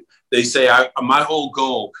fathers do. They say, my whole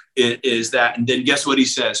goal is that. And then guess what he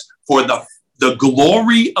says? For the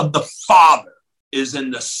glory of the Father is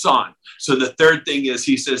in the Son. So the third thing is,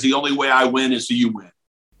 he says, the only way I win is you win.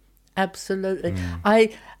 Absolutely. I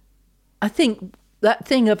think that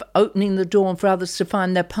thing of opening the door for others to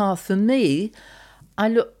find their path, for me,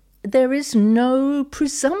 there is no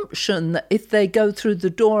presumption that if they go through the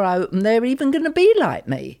door I open, they're even going to be like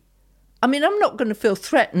me. I mean, I'm not going to feel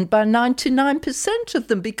threatened by 99% of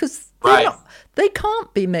them because they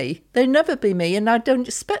can't be me. They never be me, and I don't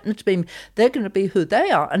expect them to be me. They're going to be who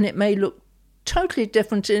they are, and it may look totally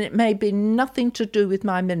different, and it may be nothing to do with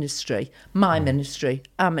my ministry, our ministry,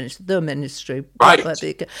 the ministry. Right.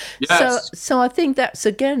 Yes. So I think that's,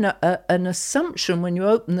 again, an assumption when you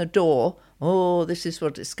open the door, this is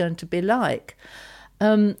what it's going to be like.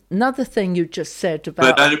 Another thing you just said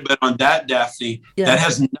about... But on that, Daphne, that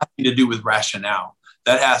has nothing to do with rationale.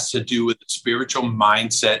 That has to do with a spiritual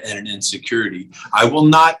mindset and an insecurity. I will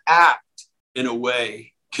not act in a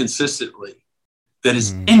way consistently that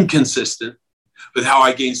is inconsistent with how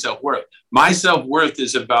I gain self-worth. My self-worth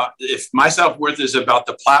is about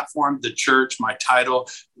the platform, the church, my title,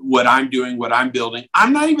 what I'm doing, what I'm building,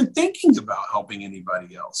 I'm not even thinking about helping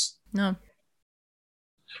anybody else. No.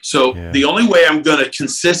 So the only way I'm going to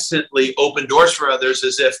consistently open doors for others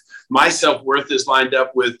is if my self-worth is lined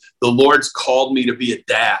up with the Lord's called me to be a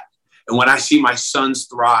dad. And when I see my sons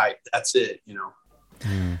thrive, that's it,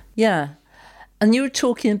 Yeah. And you were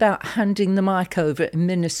talking about handing the mic over in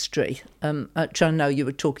ministry, which I know you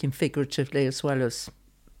were talking figuratively as well as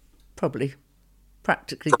probably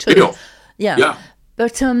practically too. Real. Yeah.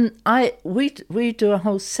 But we do a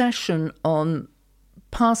whole session on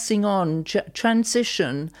passing on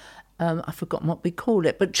transition. I've forgotten what we call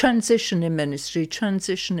it, but transition in ministry,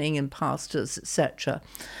 transitioning in pastors, etc.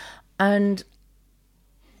 And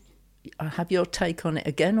I have your take on it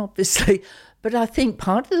again, obviously, but I think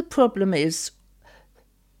part of the problem is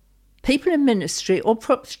people in ministry, or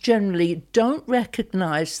perhaps generally, don't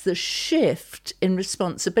recognise the shift in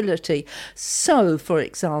responsibility. So, for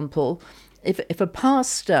example, if a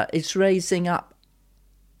pastor is raising up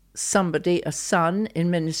somebody, a son in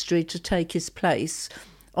ministry, to take his place,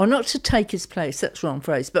 or not to take his place, that's the wrong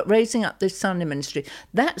phrase, but raising up this son in ministry,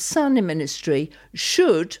 that son in ministry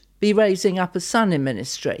should be raising up a son in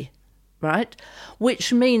ministry, right?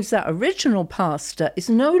 Which means that original pastor is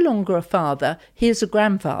no longer a father, he is a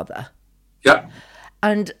grandfather. Yeah.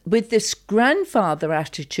 And with this grandfather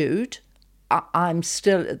attitude,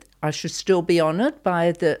 I should still be honoured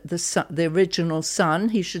by the original son.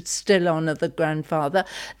 He should still honour the grandfather.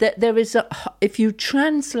 There is if you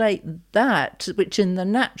translate that, which in the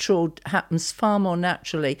natural happens far more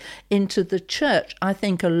naturally, into the church, I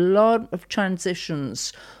think a lot of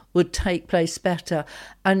transitions would take place better.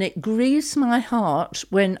 And it grieves my heart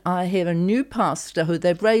when I hear a new pastor who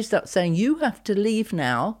they've raised up saying, you have to leave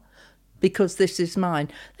now because this is mine.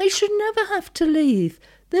 They should never have to leave.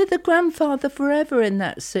 They're the grandfather forever in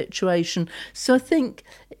that situation. So I think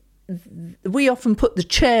we often put the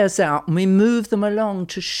chairs out and we move them along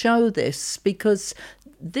to show this, because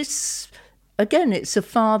this, again, it's a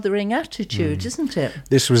fathering attitude, isn't it?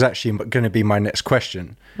 This was actually going to be my next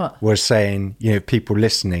question. What? Was saying, people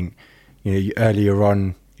listening, earlier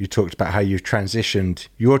on, you talked about how you've transitioned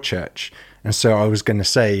your church. And so I was going to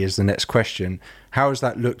say, is the next question, how has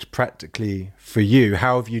that looked practically for you?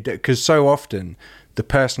 How have you, because so often the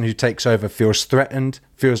person who takes over feels threatened,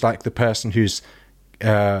 feels like the person who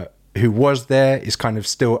was there is kind of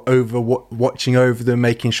still watching over them,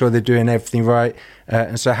 making sure they're doing everything right.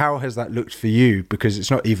 And so how has that looked for you? Because it's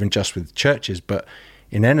not even just with churches, but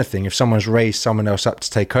in anything, if someone's raised someone else up to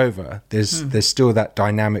take over, there's still that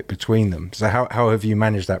dynamic between them. So how have you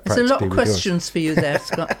managed that practically? There's a lot of questions for you there,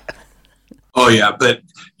 Scott. Oh, yeah. But,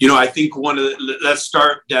 I think let's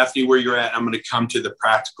start, Daphne, where you're at. I'm going to come to the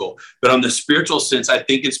practical. But on the spiritual sense, I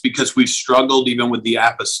think it's because we've struggled even with the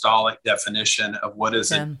apostolic definition of what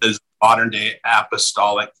is modern day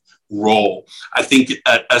apostolic role. I think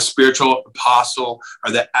a spiritual apostle,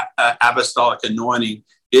 or the apostolic anointing,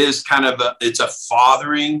 is kind of it's a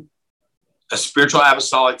spiritual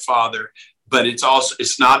apostolic father. But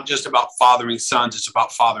it's not just about fathering sons, it's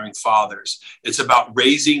about fathering fathers. It's about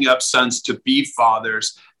raising up sons to be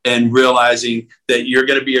fathers and realizing that you're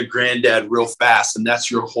going to be a granddad real fast. And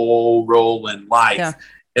that's your whole role in life.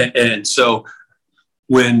 Yeah. And so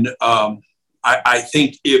when I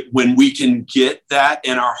think when we can get that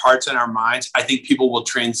in our hearts and our minds, I think people will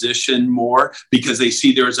transition more because they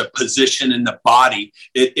see there's a position in the body.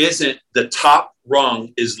 It isn't the top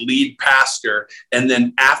rung is lead pastor, and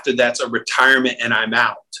then after that's a retirement and I'm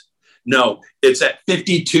out. No, it's at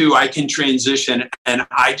 52, I can transition, and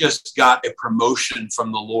I just got a promotion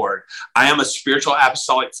from the Lord. I am a spiritual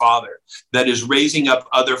apostolic father that is raising up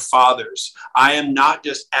other fathers. I am not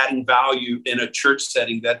just adding value in a church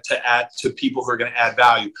setting to add to people who are going to add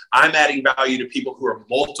value. I'm adding value to people who are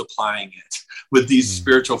multiplying it with these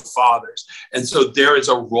spiritual fathers. And so there is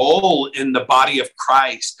a role in the body of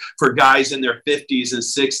Christ for guys in their 50s and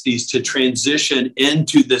 60s to transition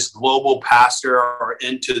into this global pastor or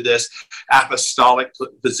into this apostolic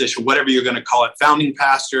position, whatever you're going to call it, founding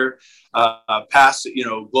pastor,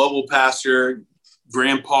 global pastor,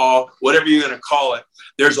 grandpa, whatever you're going to call it.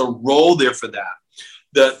 There's a role there for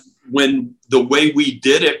that. When the way we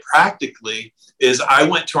did it practically is I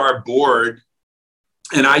went to our board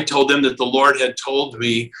and I told them that the Lord had told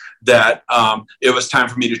me that it was time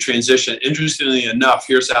for me to transition. Interestingly enough,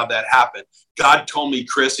 here's how that happened. God told me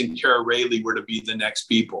Chris and Kara Rayleigh were to be the next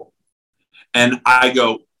people. And I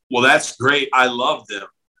go, well, that's great. I love them.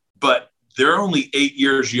 But they're only 8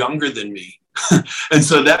 years younger than me. And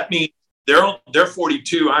so that means they're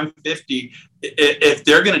 42, I'm 50. If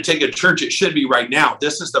they're going to take a church, it should be right now.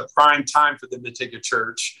 This is the prime time for them to take a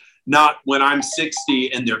church. Not when I'm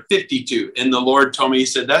 60 and they're 52. And the Lord told me, he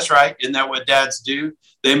said, that's right. Isn't that what dads do?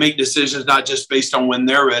 They make decisions not just based on when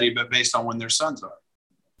they're ready, but based on when their sons are.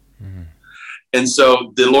 Mm-hmm. And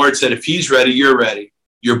so the Lord said, if he's ready, you're ready.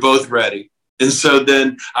 You're both ready. And so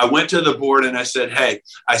then I went to the board and I said, hey,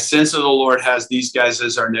 I sense that the Lord has these guys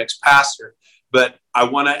as our next pastor. But I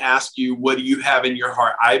want to ask you, what do you have in your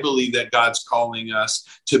heart? I believe that God's calling us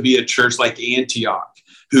to be a church like Antioch,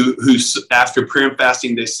 who after prayer and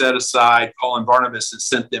fasting, they set aside Paul and Barnabas and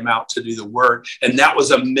sent them out to do the work. And that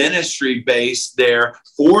was a ministry base there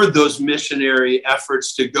for those missionary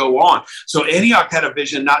efforts to go on. So Antioch had a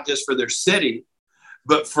vision, not just for their city,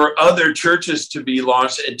 but for other churches to be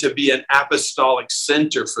launched and to be an apostolic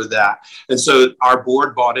center for that. And so our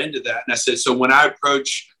board bought into that. And I said, so when I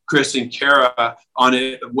approach Chris and Kara on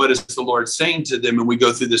it, what is the Lord saying to them? And we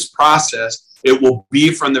go through this process. It will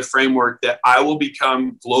be from the framework that I will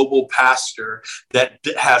become global pastor that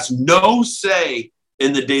has no say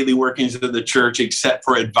in the daily workings of the church except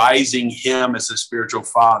for advising him as a spiritual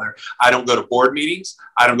father. I don't go to board meetings.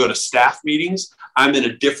 I don't go to staff meetings. I'm in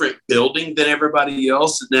a different building than everybody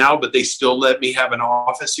else now, but they still let me have an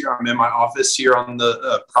office here. I'm in my office here on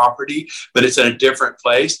the property, but it's in a different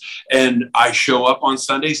place. And I show up on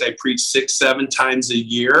Sundays. I preach 6-7 times a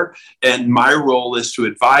year. And my role is to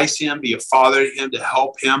advise him, be a father to him, to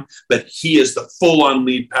help him. But he is the full-on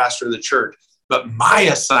lead pastor of the church. But my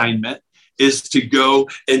assignment is to go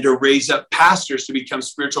and to raise up pastors to become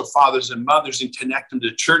spiritual fathers and mothers and connect them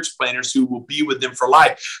to church planners who will be with them for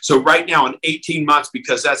life. So right now in 18 months,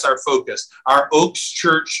 because that's our focus, our Oaks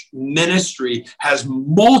Church ministry has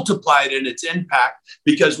multiplied in its impact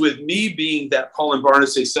because with me being that Paul and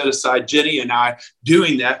Barnabas, they set aside, Jenny and I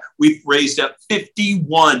doing that, we've raised up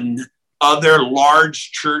 51 other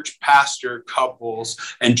large church pastor couples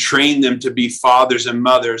and train them to be fathers and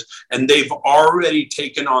mothers. And they've already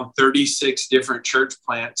taken on 36 different church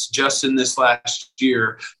plants just in this last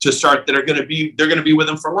year to start that they're going to be with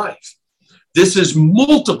them for life. This has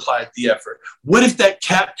multiplied the effort. What if that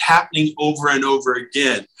kept happening over and over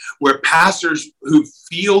again, where pastors who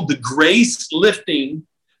feel the grace lifting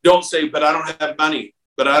don't say, but I don't have money,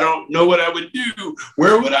 but I don't know what I would do.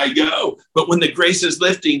 Where would I go? But when the grace is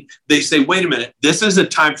lifting, they say, wait a minute, this is a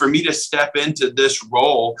time for me to step into this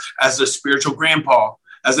role as a spiritual grandpa,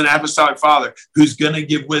 as an apostolic father who's going to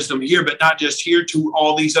give wisdom here, but not just here, to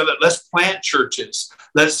all these other. Let's plant churches.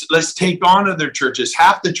 Let's take on other churches.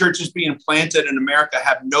 Half the churches being planted in America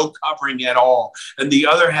have no covering at all. And the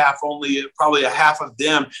other half, only probably a half of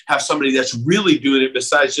them have somebody that's really doing it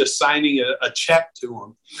besides just signing a check to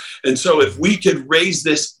them. And so if we could raise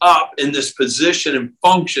this up in this position and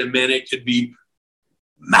function, man, it could be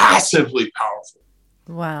massively powerful.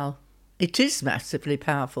 Wow. It is massively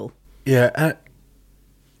powerful. Yeah.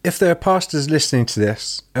 If there are pastors listening to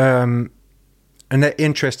this and they're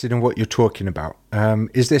interested in what you're talking about,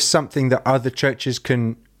 is this something that other churches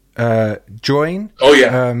can join? Oh,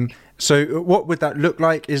 yeah. So what would that look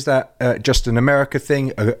like? Is that just an America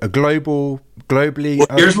thing, a globally? Well,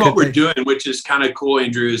 here's what we're doing, which is kind of cool,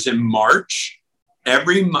 Andrew, is in March.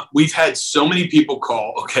 Every month, we've had so many people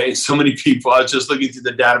call, okay? So many people. I was just looking through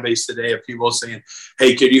the database today of people saying,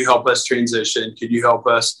 hey, could you help us transition? Could you help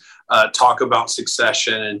us talk about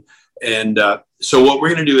succession? And so what we're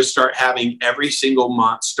going to do is start having every single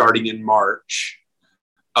month, starting in March,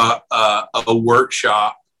 a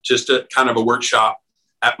workshop, just a kind of a workshop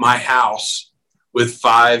at my house with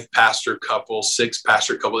 5 pastor couples, 6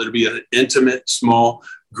 pastor couples. It'll be an intimate, small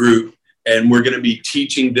group, and we're going to be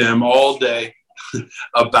teaching them all day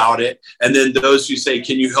about it. And then those who say,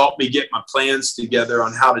 can you help me get my plans together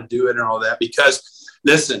on how to do it and all that? Because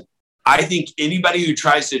listen, I think anybody who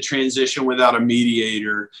tries to transition without a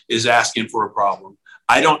mediator is asking for a problem.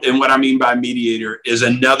 And what I mean by mediator is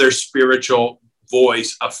another spiritual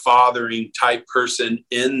voice, a fathering type person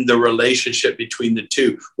in the relationship between the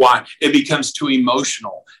two. Why? It becomes too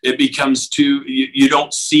emotional. It becomes too, you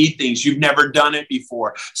don't see things. You've never done it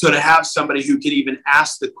before. So to have somebody who can even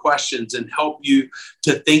ask the questions and help you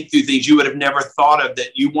to think through things you would have never thought of,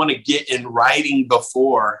 that you want to get in writing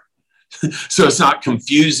before, so it's not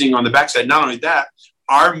confusing on the backside. Not only that,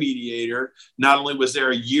 our mediator not only was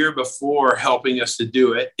there a year before helping us to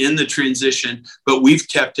do it in the transition, but we've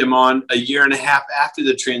kept him on a year and a half after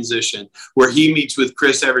the transition, where he meets with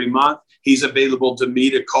Chris every month. He's available to me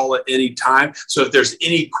to call at any time. So if there's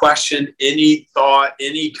any question, any thought,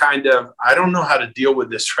 any kind of, I don't know how to deal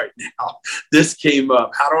with this right now. This came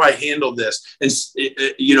up. How do I handle this? And,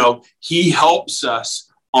 he helps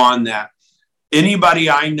us on that. Anybody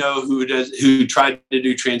I know who tried to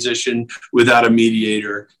do transition without a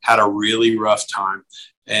mediator had a really rough time.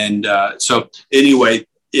 And so anyway,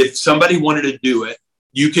 if somebody wanted to do it,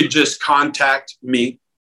 you could just contact me.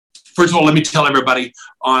 First of all, let me tell everybody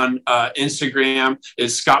on Instagram,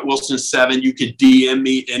 it's Scott Wilson 7. You could DM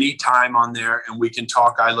me anytime on there and we can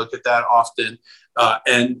talk. I look at that often.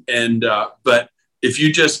 But if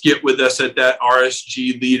you just get with us at that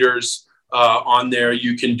RSG Leaders on there,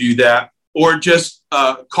 you can do that. Or just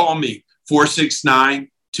call me,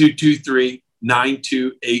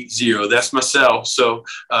 469-223-9280. That's my cell. So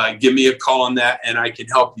give me a call on that and I can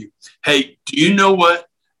help you. Hey, do you know what,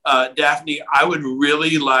 Daphne? I would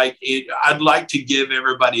really I'd like to give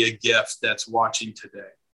everybody a gift that's watching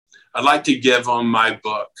today. I'd like to give them my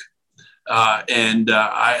book.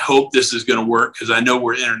 I hope this is going to work because I know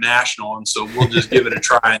we're international. And so we'll just give it a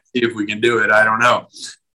try and see if we can do it. I don't know.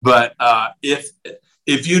 But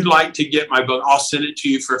if you'd like to get my book, I'll send it to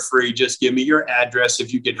you for free. Just give me your address.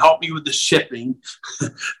 If you could help me with the shipping,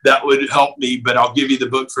 that would help me, but I'll give you the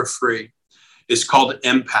book for free. It's called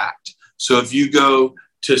Impact. So if you go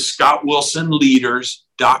to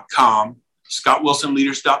scottwilsonleaders.com,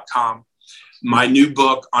 scottwilsonleaders.com, my new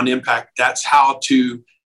book on impact, that's how to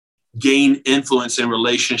gain influence in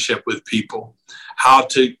relationship with people.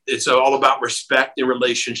 It's all about respect in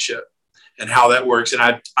relationship. And how that works. And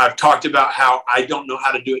I've talked about how I don't know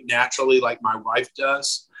how to do it naturally like my wife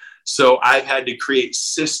does. So I've had to create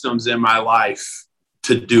systems in my life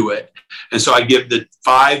to do it. And so I give the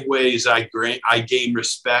 5 ways I gain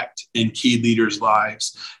respect in key leaders'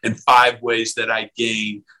 lives and 5 ways that I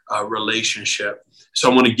gain a relationship. So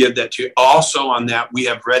I want to give that to you. Also on that, we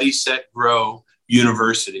have Ready, Set, Grow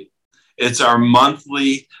University. It's our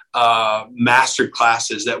monthly master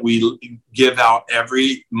classes that we give out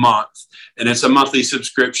every month. And it's a monthly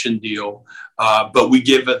subscription deal. But we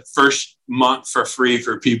give it first month for free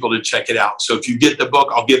for people to check it out. So if you get the book,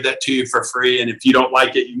 I'll give that to you for free. And if you don't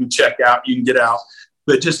like it, you can check out, you can get out.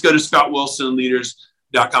 But just go to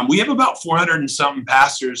scottwilsonleaders.com. We have about 400 and something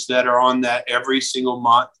pastors that are on that every single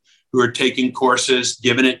month who are taking courses,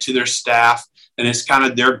 giving it to their staff. And it's kind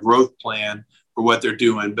of their growth plan for what they're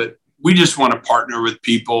doing. But we just want to partner with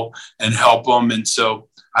people and help them. And so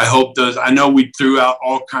I hope I know we threw out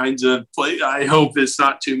all kinds of I hope it's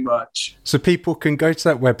not too much. So people can go to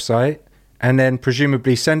that website and then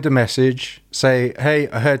presumably send a message, say, hey,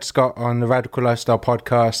 I heard Scott on the Radical Lifestyle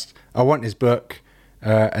podcast. I want his book.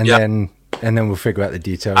 And then we'll figure out the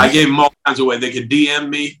details. I gave them all kinds of ways. They could DM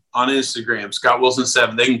me on Instagram, Scott Wilson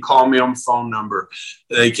 7. They can call me on phone number.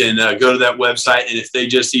 They can go to that website. And if they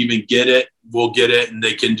just even get it, we'll get it. And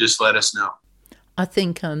they can just let us know. I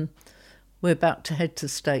think we're about to head to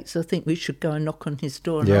States. I think we should go and knock on his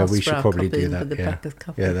door and ask we for should our probably copy do that. with the back of the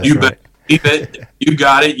cover. Yeah, that's right. You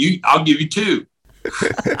got it. I'll give you 2.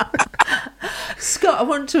 Scott, I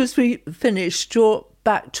want to, as we finish, draw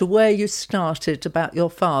back to where you started about your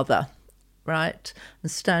father, right? And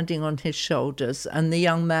standing on his shoulders, and the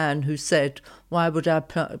young man who said, why would I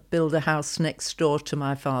build a house next door to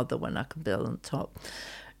my father when I can build on top?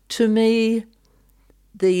 To me,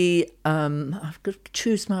 I've got to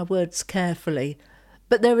choose my words carefully,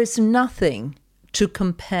 but there is nothing to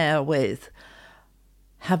compare with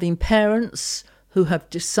having parents who have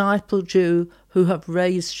discipled you, who have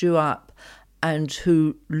raised you up, and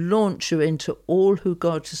who launch you into all who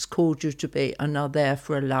God has called you to be and are there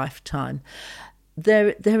for a lifetime.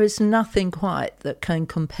 There is nothing quite that can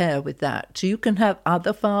compare with that. You can have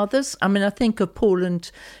other fathers. I mean, I think of Paul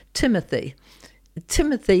and Timothy.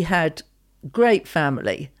 Timothy had great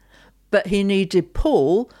family, but he needed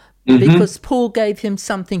Paul because Paul gave him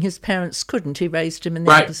something his parents couldn't. He raised him in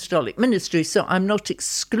the apostolic ministry. So I'm not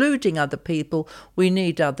excluding other people. We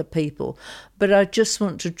need other people. But I just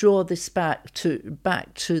want to draw this back to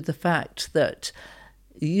the fact that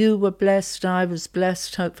you were blessed, I was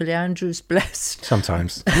blessed, hopefully Andrew's blessed.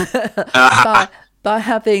 Sometimes. by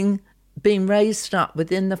having been raised up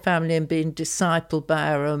within the family and being discipled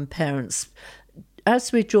by our own parents.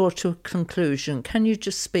 As we draw to a conclusion, can you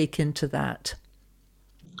just speak into that?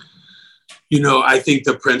 I think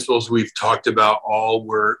the principles we've talked about all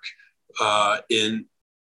work in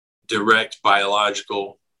direct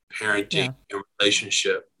biological parenting and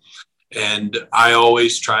relationship. And I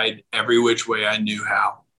always tried every which way I knew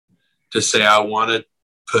how to say I want to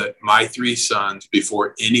put my 3 sons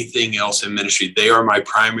before anything else in ministry. They are my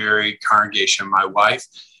primary congregation, my wife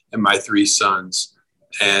and my 3 sons.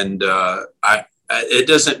 And it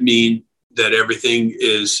doesn't mean that everything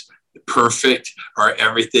is perfect or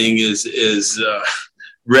everything is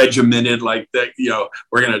regimented like that.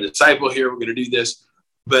 We're going to disciple here. We're going to do this,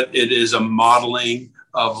 but it is a modeling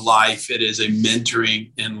of life. It is a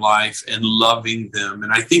mentoring in life and loving them.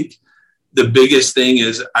 And I think the biggest thing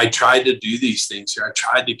is I tried to do these things here. I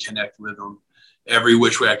tried to connect with them every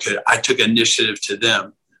which way I could. I took initiative to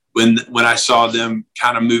them. When I saw them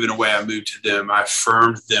kind of moving away, I moved to them. I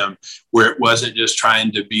affirmed them where it wasn't just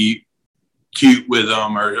trying to be cute with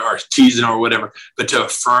them or teasing or whatever, but to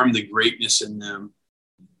affirm the greatness in them.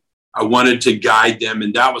 I wanted to guide them.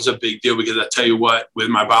 And that was a big deal because I tell you what, with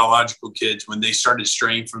my biological kids, when they started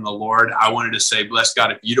straying from the Lord, I wanted to say, bless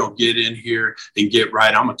God, if you don't get in here and get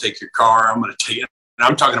right, I'm going to take your car. I'm going to take it. And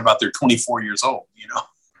I'm talking about they're 24 years old,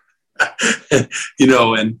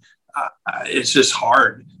 and it's just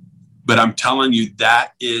hard. But I'm telling you,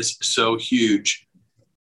 that is so huge.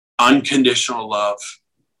 Unconditional love,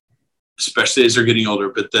 especially as they're getting older,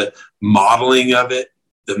 but the modeling of it,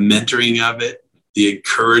 the mentoring of it, the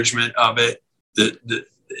encouragement of it,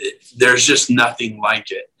 there's just nothing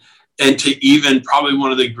like it. And to even probably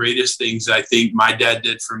one of the greatest things I think my dad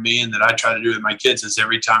did for me and that I try to do with my kids is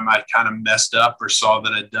every time I kind of messed up or saw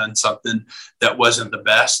that I'd done something that wasn't the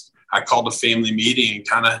best, I called a family meeting and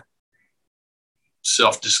kind of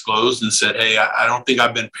self-disclosed and said, hey, I don't think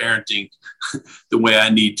I've been parenting the way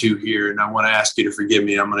I need to here. And I want to ask you to forgive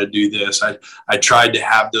me. I'm going to do this. I tried to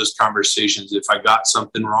have those conversations. If I got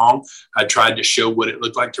something wrong, I tried to show what it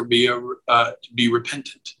looked like to be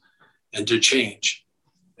repentant and to change.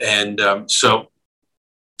 And so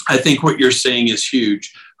I think what you're saying is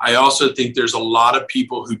huge. I also think there's a lot of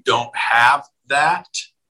people who don't have that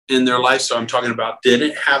in their life. So I'm talking about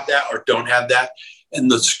didn't have that or don't have that.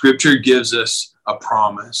 And the scripture gives us a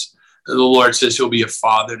promise. The Lord says he'll be a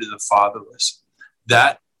father to the fatherless.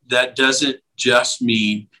 That doesn't just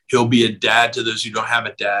mean he'll be a dad to those who don't have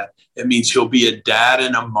a dad. It means he'll be a dad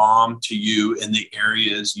and a mom to you in the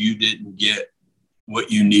areas you didn't get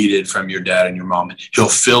what you needed from your dad and your mom. He'll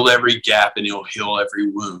fill every gap and he'll heal every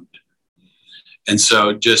wound. And so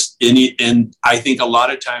and I think a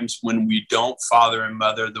lot of times when we don't father and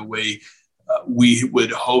mother the way we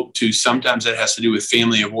would hope to, sometimes that has to do with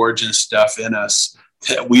family of origin stuff in us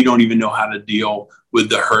that we don't even know how to deal with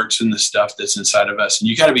the hurts and the stuff that's inside of us. And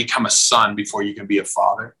you got to become a son before you can be a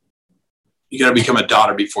father. You got to become a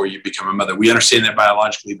daughter before you become a mother. We understand that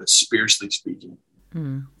biologically, but spiritually speaking,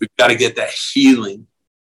 we've got to get that healing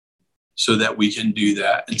so that we can do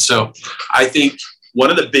that. And so I think one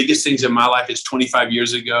of the biggest things in my life is 25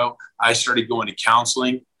 years ago, I started going to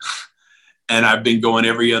counseling, and I've been going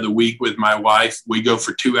every other week with my wife. We go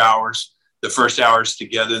for 2 hours. The first hour is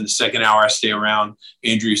together, and the second hour I stay around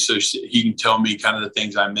Andrew so he can tell me kind of the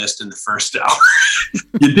things I missed in the first hour.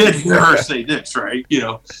 You did hear her say this, right?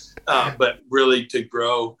 But really to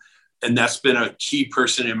grow. And that's been a key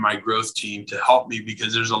person in my growth team to help me,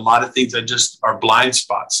 because there's a lot of things that just are blind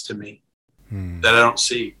spots to me that I don't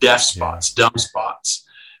see, deaf spots, dumb spots.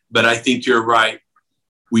 But I think you're right.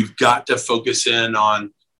 We've got to focus in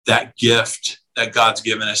on that gift that God's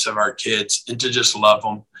given us of our kids, and to just love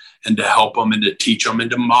them and to help them and to teach them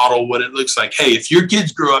and to model what it looks like. Hey, if your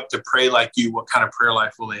kids grow up to pray like you, what kind of prayer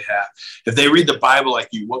life will they have? If they read the Bible like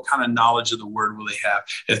you, what kind of knowledge of the word will they have?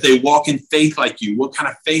 If they walk in faith like you, what kind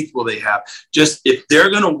of faith will they have? Just if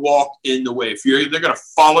they're going to walk in the way, they're going to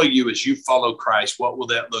follow you as you follow Christ, what will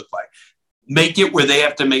that look like? Make it where they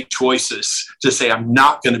have to make choices to say, I'm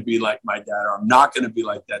not going to be like my dad, or I'm not going to be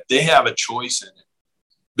like that. They have a choice in it,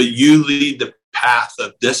 but you lead the path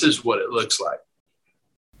of this is what it looks like.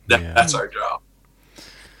 That's our job.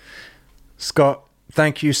 Scott,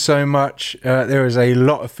 thank you so much. There is a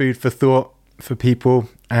lot of food for thought for people,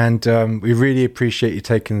 and we really appreciate you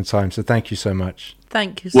taking the time. So thank you so much.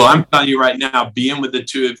 Thank you. Well, I'm telling you right now, being with the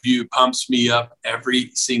two of you pumps me up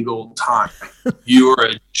every single time. You are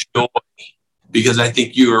a joy, because I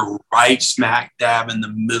think you are right smack dab in the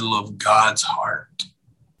middle of God's heart.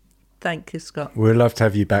 Thank you, Scott. We'd love to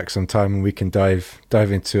have you back sometime, and we can dive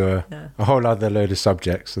into a whole other load of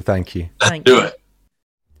subjects. So thank you. Let's do it.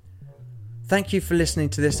 Thank you for listening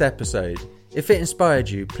to this episode. If it inspired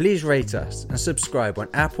you, please rate us and subscribe on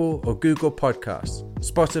Apple or Google Podcasts,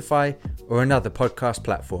 Spotify, or another podcast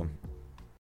platform.